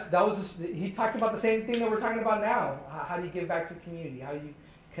he talked about the same thing that we're talking about now. How do you give back to the community? How do you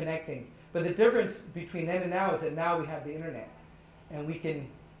connect things? But the difference between then and now is that now we have the internet, and we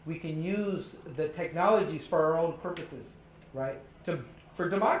can use the technologies for our own purposes, right? For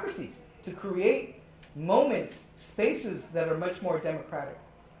democracy, to create moments, spaces that are much more democratic,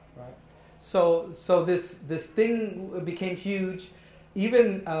 right? So this thing became huge.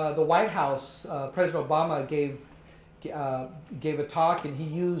 Even the White House, President Obama gave a talk, and he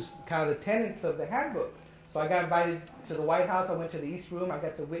used kind of the tenets of the handbook. So I got invited to the White House. I went to the East Room. I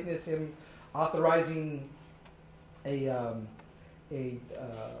got to witness him authorizing the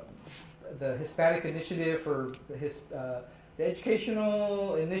Hispanic initiative for the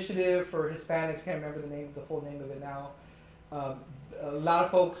educational initiative for Hispanics. Can't remember the full name of it now. A lot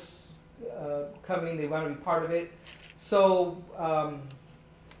of folks coming. They want to be part of it. So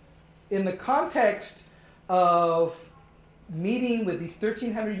in the context of meeting with these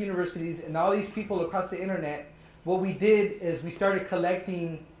 1,300 universities and all these people across the internet, what we did is we started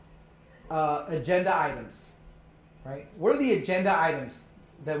collecting agenda items, right? What are the agenda items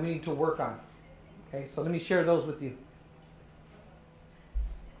that we need to work on? Okay, so let me share those with you.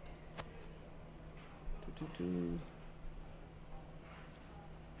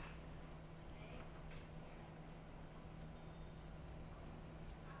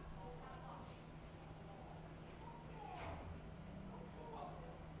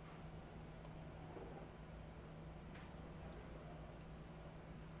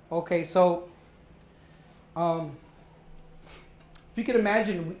 Okay, so if you could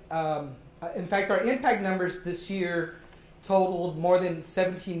imagine, in fact, our impact numbers this year totaled more than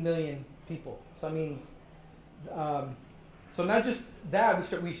 17 million people. So that means, so not just that,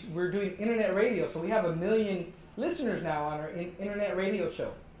 we're doing internet radio. So we have 1 million listeners now on our internet radio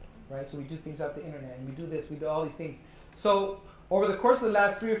show, right? So we do things off the internet, and we do this, we do all these things. So over the course of the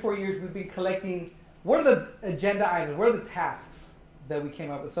last 3 or 4 years, we've been collecting, what are the agenda items, what are the tasks that we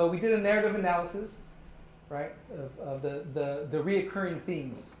came up with. So we did a narrative analysis, right, of the reoccurring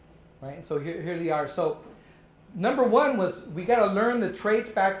themes, right? And so here they are. So number one was we got to learn the traits,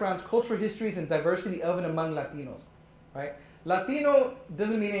 backgrounds, cultural histories, and diversity of and among Latinos, right? Latino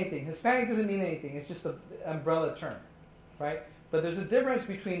doesn't mean anything. Hispanic doesn't mean anything. It's just an umbrella term, right? But there's a difference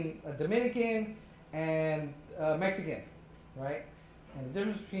between a Dominican and Mexican, right? And the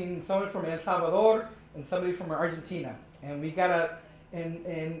difference between someone from El Salvador and somebody from Argentina. And we gotta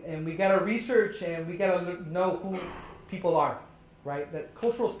and we gotta research and we gotta know who people are, right? That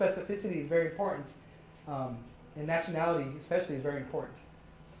cultural specificity is very important, and nationality especially is very important.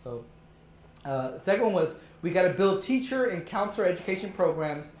 So, second one was we gotta build teacher and counselor education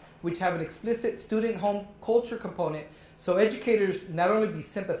programs which have an explicit student home culture component, so educators not only be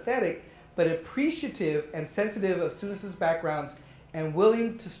sympathetic but appreciative and sensitive of students' backgrounds and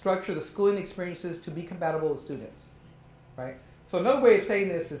willing to structure the schooling experiences to be compatible with students, right? So another way of saying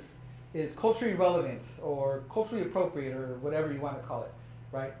this is culturally relevant or culturally appropriate or whatever you want to call it,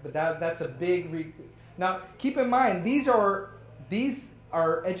 right? But that's a big... Now, keep in mind, these are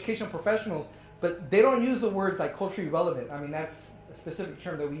educational professionals, but they don't use the word like culturally relevant. I mean, that's a specific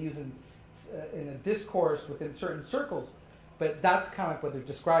term that we use in a discourse within certain circles, but that's kind of what they're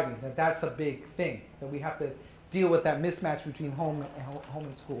describing, that's a big thing, that we have to deal with that mismatch between home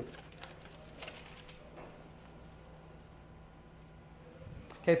and school.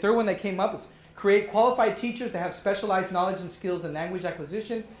 Okay, third one that came up is create qualified teachers that have specialized knowledge and skills in language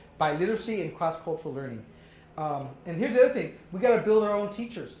acquisition, biliteracy, and cross-cultural learning. And here's the other thing. We got to build our own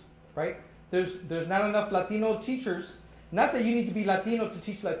teachers, right? There's not enough Latino teachers. Not that you need to be Latino to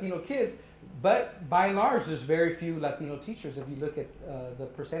teach Latino kids, but by and large, there's very few Latino teachers if you look at the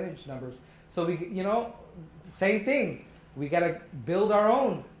percentage numbers. So same thing. We got to build our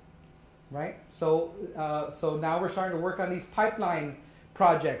own, right? So now we're starting to work on these pipeline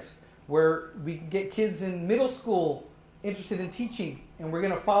projects where we can get kids in middle school interested in teaching, and we're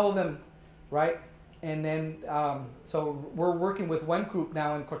going to follow them, right? And then, so we're working with one group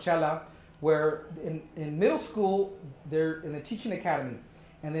now in Coachella where in middle school, they're in the teaching academy.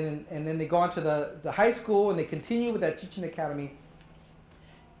 And then they go on to the high school and they continue with that teaching academy.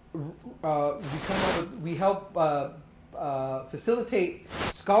 We help facilitate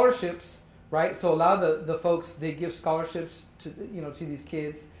scholarships, right? So a lot of the folks, they give scholarships to these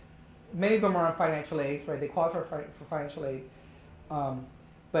kids. Many of them are on financial aid, right? They qualify for financial aid.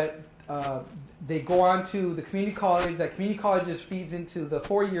 But they go on to the community college. That community colleges feeds into the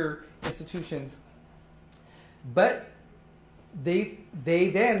four-year institutions. But they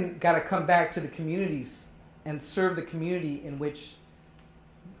then got to come back to the communities and serve the community in which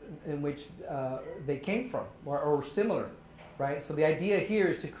they came from or similar, right? So the idea here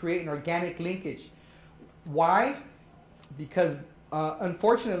is to create an organic linkage. Why? Because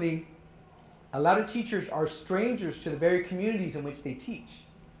unfortunately, a lot of teachers are strangers to the very communities in which they teach,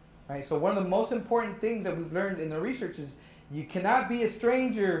 right? So one of the most important things that we've learned in the research is you cannot be a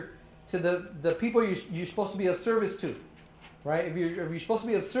stranger to the people you're supposed to be of service to, right? If you're supposed to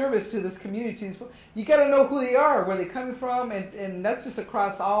be of service to this community, you got to know who they are, where they're coming from, and that's just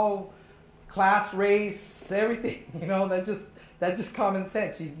across all class, race, everything. That's just common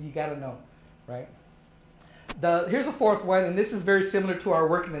sense. You got to know, right? Here's a fourth one, and this is very similar to our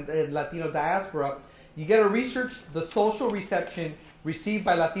work in the Latino diaspora. You got to research the social reception received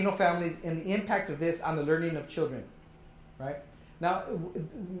by Latino families and the impact of this on the learning of children, right? Now,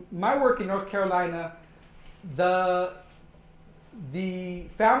 my work in North Carolina, the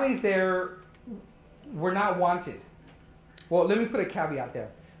families there were not wanted. Well, let me put a caveat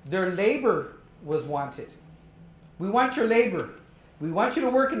there. Their labor was wanted. We want your labor. We want you to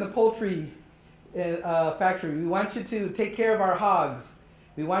work in the poultry factory. We want you to take care of our hogs.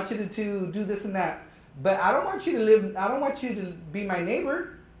 We want you to do this and that. But I don't want you to live, I don't want you to be my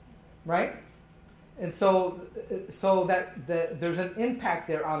neighbor, right? And so that there's an impact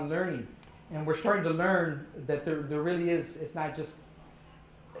there on learning. And we're starting to learn that there really is, it's not just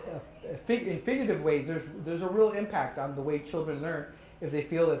in figurative ways, there's a real impact on the way children learn if they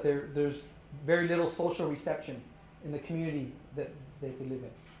feel that there's very little social reception in the community that they live in,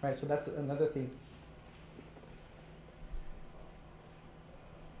 right? So that's another thing.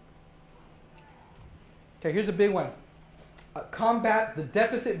 Okay, here's a big one. Combat the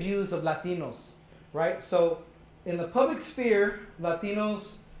deficit views of Latinos, right? So in the public sphere,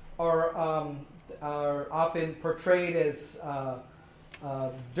 Latinos are often portrayed as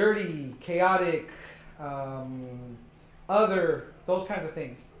dirty, chaotic, other, those kinds of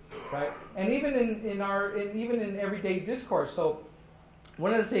things, right? And even in everyday discourse. So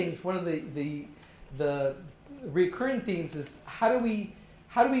one of the recurring themes is how do we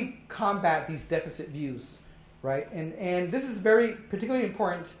combat these deficit views, right? And this is very particularly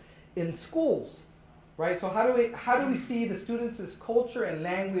important in schools, right? So how do we see the students' culture and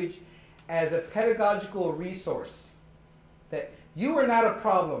language as a pedagogical resource? That you are not a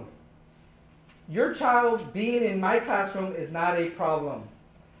problem. Your child being in my classroom is not a problem.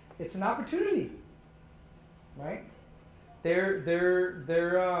 It's an opportunity, right? And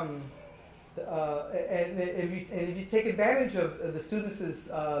if you take advantage of the students'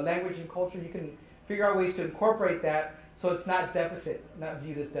 language and culture, you can figure out ways to incorporate that so it's not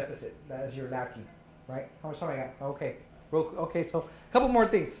viewed as deficit, as you're lacking, right? How much time I got? Okay. Okay, so a couple more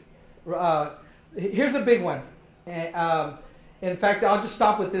things. Here's a big one. In fact, I'll just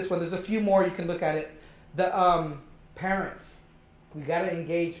stop with this one. There's a few more, you can look at it. The parents. We got to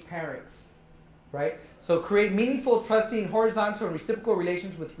engage parents, right? So create meaningful, trusting, horizontal, and reciprocal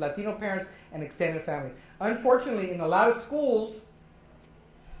relations with Latino parents and extended family. Unfortunately, in a lot of schools,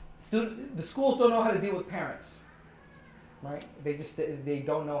 the schools don't know how to deal with parents, right? They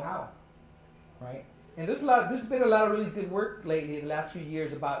don't know how, right? And there's been a lot of really good work lately in the last few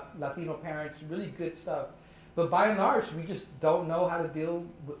years about Latino parents, really good stuff. But by and large, we just don't know how to deal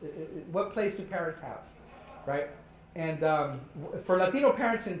with what place do parents have, right? And for Latino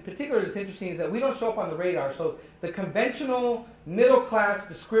parents in particular, what's interesting is that we don't show up on the radar. So the conventional middle-class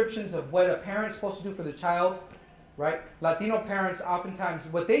descriptions of what a parent's supposed to do for the child, right? Latino parents oftentimes,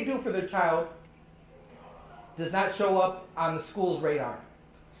 what they do for their child does not show up on the school's radar.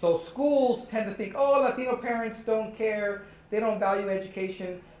 So schools tend to think, oh, Latino parents don't care, they don't value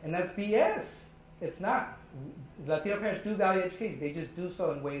education, and that's BS. It's not. Latino parents do value education. They just do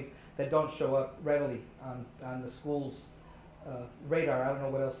so in ways that don't show up readily on the school's radar. I don't know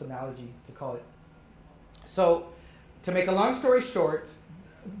what else analogy to call it. So to make a long story short,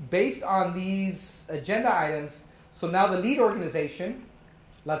 based on these agenda items, so now the lead organization,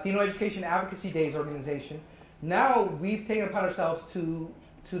 Latino Education Advocacy Days organization, now we've taken upon ourselves to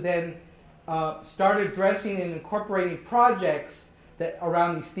then start addressing and incorporating projects that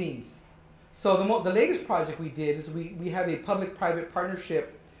around these themes. So the latest project we did is we have a public-private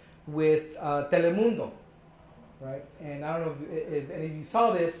partnership with Telemundo, right? And I don't know if any of you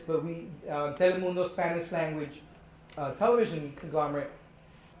saw this, but Telemundo Spanish language television conglomerate,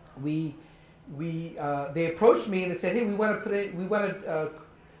 they approached me and they said, hey, we want to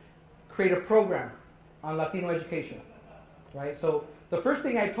create a program on Latino education, right? So the first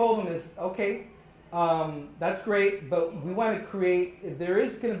thing I told them is, okay, that's great, but we want to create, if there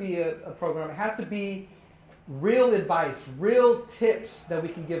is going to be a program, it has to be real advice, real tips that we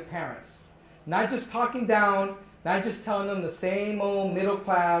can give parents. Not just talking down, not just telling them the same old middle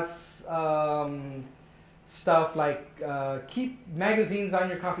class stuff like keep magazines on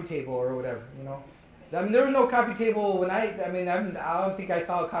your coffee table or whatever, you know. I mean, there was no coffee table when I don't think I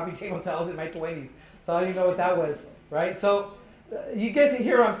saw a coffee table until I was in my 20s, so I don't even know what that was, right? So you guys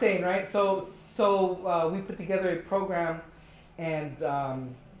hear what I'm saying, right? So we put together a program, and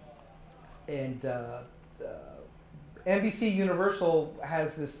NBC Universal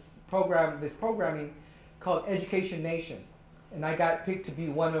has this programming called Education Nation, and I got picked to be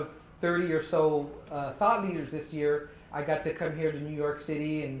one of 30 or so thought leaders this year. I got to come here to New York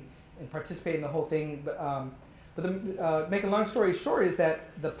City and participate in the whole thing. But make a long story short is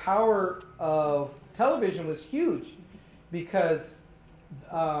that the power of television was huge because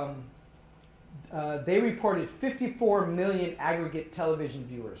they reported 54 million aggregate television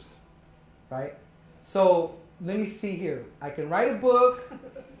viewers, right? So let me see here. I can write a book,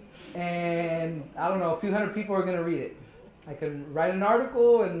 and I don't know, a few hundred people are going to read it. I can write an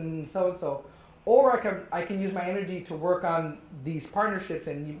article, and so. or I can use my energy to work on these partnerships,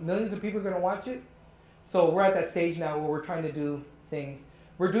 and millions of people are going to watch it. So we're at that stage now where we're trying to do things.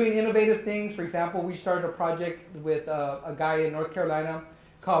 We're doing innovative things. For example, we started a project with a guy in North Carolina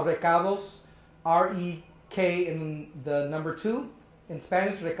called Recados, R-E-K in the number 2. In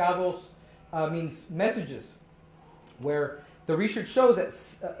Spanish, Recados means messages, where the research shows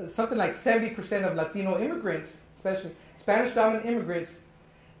that something like 70% of Latino immigrants, especially Spanish-dominant immigrants,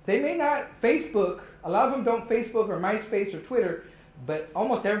 they may not Facebook. A lot of them don't Facebook or MySpace or Twitter, but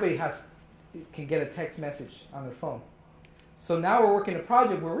almost everybody can get a text message on their phone. So now we're working a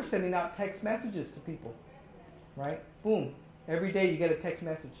project where we're sending out text messages to people, right? Boom. Every day you get a text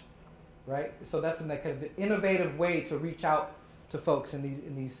message, right? So that's kind of an innovative way to reach out to folks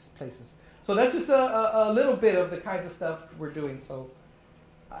in these places. So that's just a little bit of the kinds of stuff we're doing. So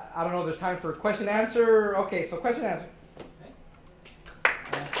I don't know if there's time for question answer. Okay, so question answer.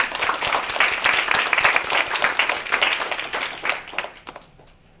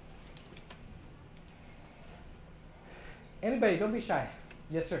 Anybody, don't be shy.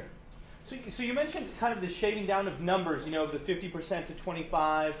 Yes, sir. So you mentioned kind of the shaving down of numbers, the 50% to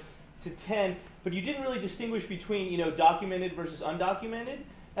 25 to 10, but you didn't really distinguish between, documented versus undocumented.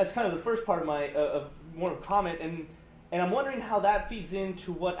 That's kind of the first part of my more of comment, and I'm wondering how that feeds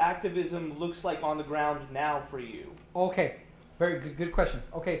into what activism looks like on the ground now for you. Okay, very good question.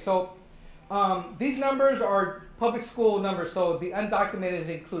 Okay, so these numbers are public school numbers, so the undocumented is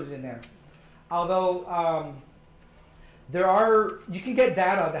included in there. Although you can get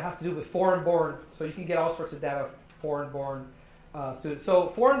data that has to do with foreign-born, so you can get all sorts of data of foreign-born students. So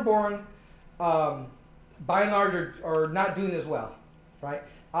foreign-born, by and large, are not doing as well, right?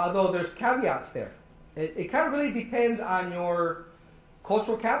 Although there's caveats there. It kind of really depends on your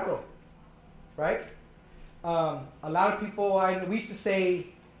cultural capital, right? A lot of people, we used to say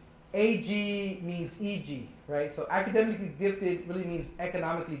AG means EG, right? So academically gifted really means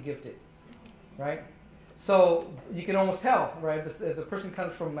economically gifted, right? So you can almost tell, right? The person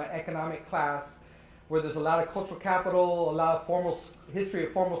comes from an economic class where there's a lot of cultural capital, a lot of history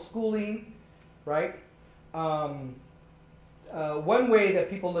of formal schooling, right? One way that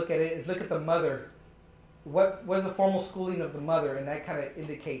people look at it is look at the mother. What was the formal schooling of the mother? And that kind of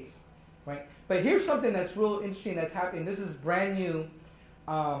indicates, right? But here's something that's real interesting that's happening. This is brand new.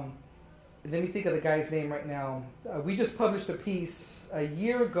 Let me think of the guy's name right now. We just published a piece a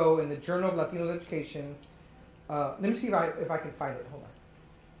year ago in the Journal of Latino Education. Let me see if I can find it. Hold on.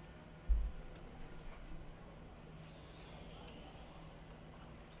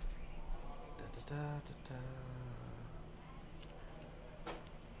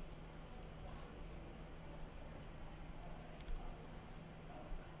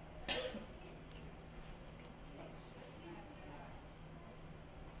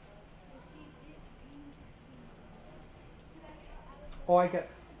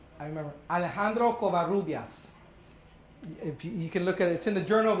 I remember. Alejandro Covarrubias. If you can look at it, it's in the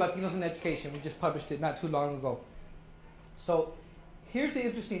Journal of Latinos in Education. We just published it not too long ago. So here's the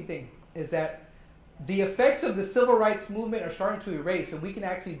interesting thing, is that the effects of the civil rights movement are starting to erase, and we can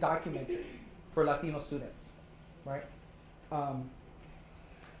actually document it for Latino students, right?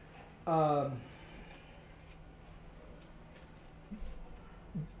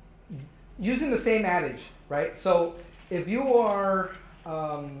 Using the same adage, right? So if you are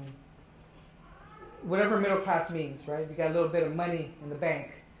whatever middle class means, right? You got a little bit of money in the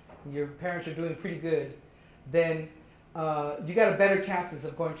bank, and your parents are doing pretty good, then you got a better chances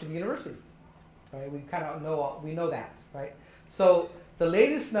of going to the university, right? We kind of know that, right? So the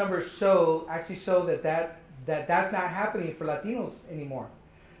latest numbers actually show that's not happening for Latinos anymore.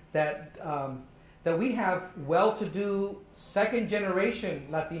 That we have well-to-do second-generation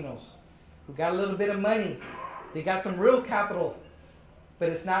Latinos who got a little bit of money. They got some real capital, but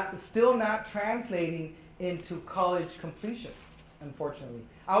it's still not translating into college completion, unfortunately.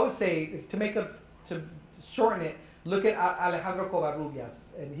 I would say, to shorten it, look at Alejandro Covarrubias,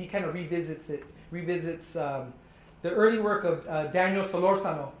 and he kind of revisits the early work of Daniel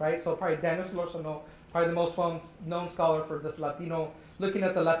Solórzano, right? So probably Daniel Solórzano, probably the most known scholar for this Latino, looking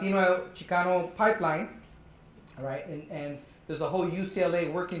at the Latino Chicano pipeline, right? And there's a whole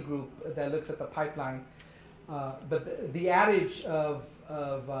UCLA working group that looks at the pipeline. But the adage of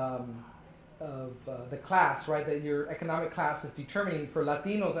the class, right, that your economic class is determining for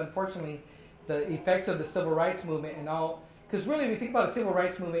Latinos, unfortunately, the effects of the civil rights movement and all, because really, when you think about the civil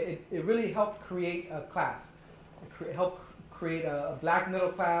rights movement, it really helped create a class. It helped create a black middle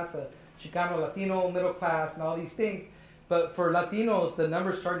class, a Chicano Latino middle class, and all these things. But for Latinos, the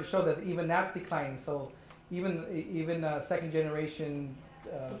numbers started to show that even that's declining. So even second generation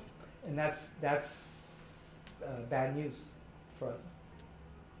and that's bad news for us.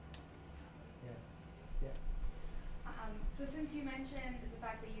 So since you mentioned the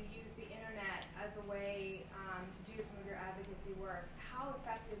fact that you use the internet as a way to do some of your advocacy work, how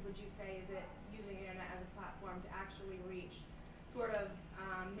effective would you say is it using the internet as a platform to actually reach sort of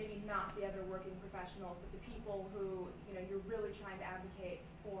maybe not the other working professionals, but the people who you're really trying to advocate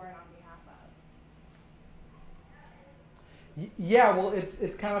for and on behalf of? Yeah, well,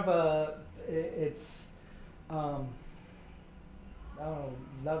 it's kind of I don't know,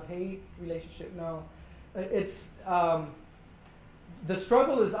 love-hate relationship. No, it's the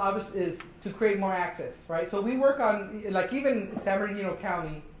struggle is obvious is to create more access, right? So we work on, like, even San Bernardino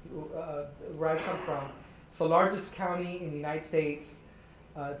County, where I come from. It's the largest county in the United States.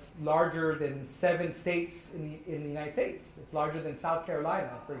 It's larger than 7 states in the United States. It's larger than South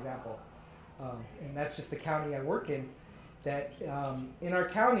Carolina, for example, and that's just the county I work in. That in our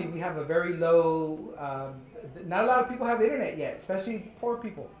county we have a very low. Not a lot of people have internet yet, especially poor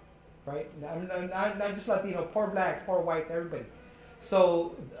people, right? Not just Latino, poor blacks, poor whites, everybody.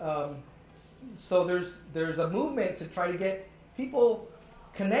 So there's a movement to try to get people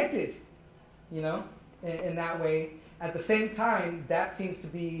connected, in that way. At the same time, that seems to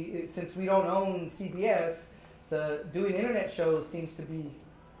be, since we don't own CBS, doing internet shows seems to be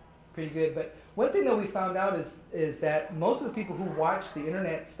pretty good. But one thing that we found out is that most of the people who watch the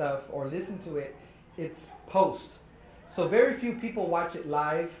internet stuff or listen to it, it's post. So very few people watch it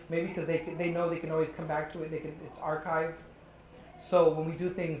live, maybe because they know they can always come back to it. It's archived. So when we do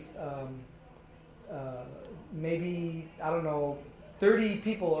things, maybe, I don't know, 30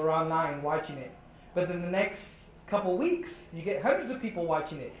 people are online watching it. But then the next couple weeks, you get hundreds of people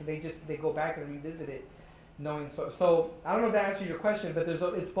watching it because they go back and revisit it, knowing so. So I don't know if that answers your question, but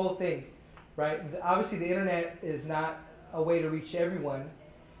it's both things, right? Obviously, the internet is not a way to reach everyone,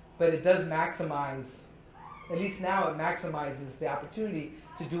 but it does maximize. At least now, it maximizes the opportunity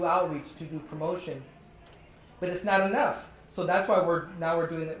to do outreach, to do promotion, but it's not enough. So that's why we're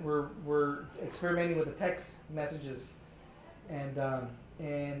doing it. We're experimenting with the text messages, and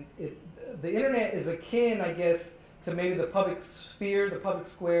the internet is akin, I guess, to maybe the public sphere, the public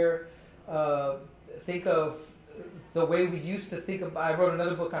square. Think of the way we used to think of. I wrote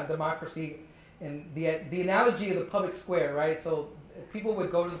another book on democracy, and the analogy of the public square, right? So people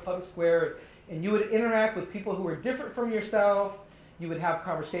would go to the public square, and you would interact with people who were different from yourself. You would have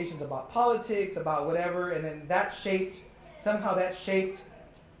conversations about politics, about whatever, and then that shaped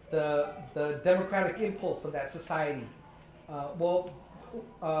the democratic impulse of that society.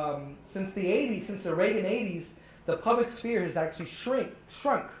 Since the 80s, since the Reagan 80s, the public sphere has actually shrank.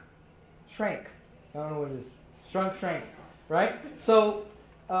 I don't know what it is. Shrank, right? So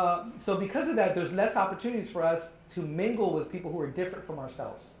because of that, there's less opportunities for us to mingle with people who are different from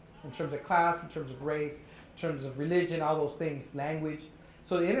ourselves in terms of class, in terms of race, in terms of religion, all those things, language.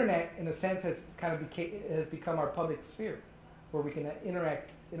 So the internet, in a sense, has become our public sphere, where we can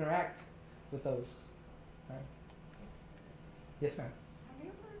interact with those. Right? Yes, ma'am. Have you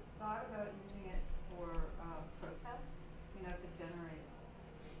ever thought about using it for protests? To generate,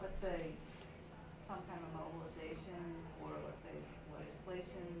 let's say, some kind of mobilization, or let's say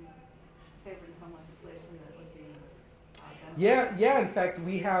legislation, favoring some legislation that would be beneficial? Yeah. In fact,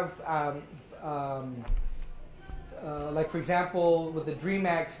 we have, like for example, with the DREAM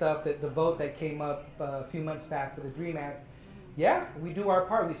Act stuff, the vote that came up a few months back for the DREAM Act. Yeah, we do our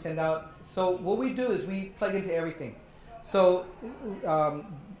part. We send out. So what we do is we plug into everything. So,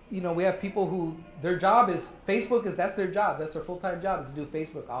 we have people who their job is that's their job. That's their full-time job, is to do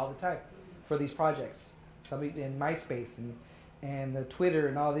Facebook all the time for these projects. Somebody in MySpace and the Twitter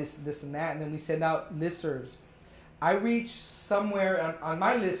and all this and that. And then we send out listservs. I reach somewhere on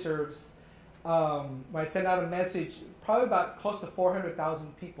my listservs, when I send out a message, probably about close to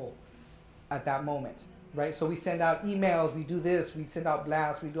 400,000 people at that moment. Right? So we send out emails, we do this, we send out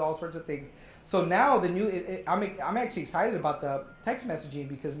blasts, we do all sorts of things. So now I'm actually excited about the text messaging,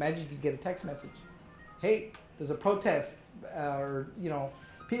 because imagine you could get a text message. Hey, there's a protest,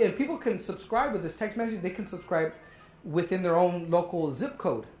 people can subscribe with this text message. They can subscribe within their own local zip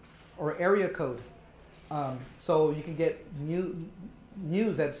code or area code. So you can get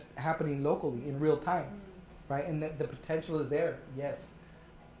news that's happening locally in real time, right? And the potential is there, yes.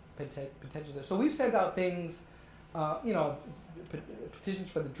 Potential there. So we've sent out things, petitions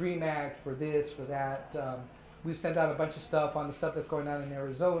for the DREAM Act, for this, for that. We've sent out a bunch of stuff on the stuff that's going on in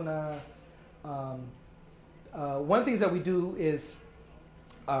Arizona. One of the things that we do is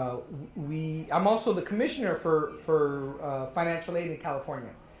I'm also the commissioner for financial aid in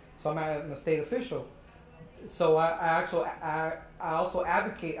California. So I'm a state official. So I I also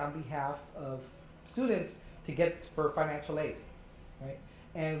advocate on behalf of students to get for financial aid, right?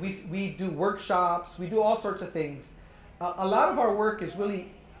 And we do workshops, we do all sorts of things. A lot of our work is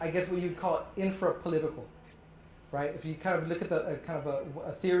really, I guess, what you'd call infra-political, right? If you kind of look at the kind of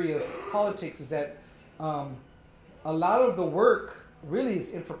a theory of politics, is that a lot of the work really is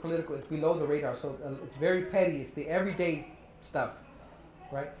infra-political. It's below the radar, so it's very petty. It's the everyday stuff,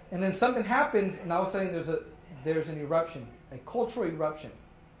 right? And then something happens, and all of a sudden there's an eruption, a cultural eruption,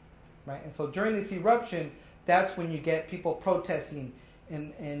 right? And so during this eruption, that's when you get people protesting,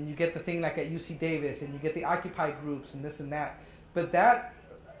 and you get the thing like at UC Davis, and you get the Occupy groups and this and that. But that,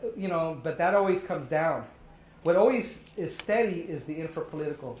 that always comes down. What always is steady is the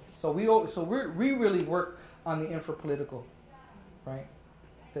infra-political. So we really work on the infra-political, right?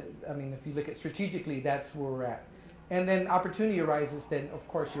 I mean, if you look at strategically, that's where we're at. And then opportunity arises, then of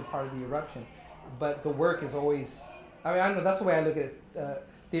course you're part of the eruption. But the work is always, I don't know, that's the way I look at it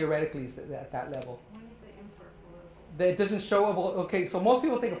theoretically, is at that level. When you say infra-political? That it doesn't show up, okay, so most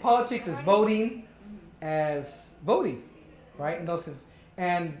people think of politics as voting, right? And those things.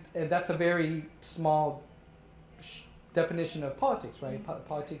 And that's a very small definition of politics, right?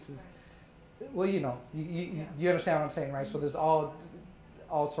 Politics is, well, you understand what I'm saying, right? So there's all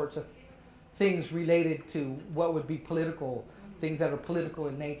sorts of things related to what would be political, things that are political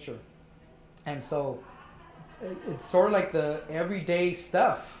in nature. And so it's sort of like the everyday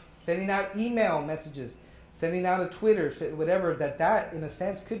stuff, sending out email messages, sending out a Twitter, whatever, that in a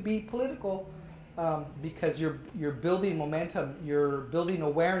sense could be political, because you're building momentum, you're building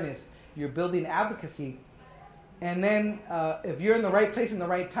awareness, you're building advocacy. And then if you're in the right place in the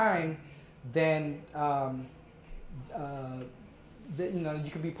right time, then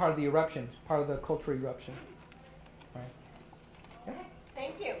you can be part of the eruption, part of the cultural eruption. Right. Okay,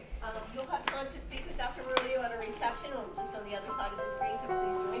 thank you. You'll have time to speak with Dr. Murillo at a reception, or just on the other side of this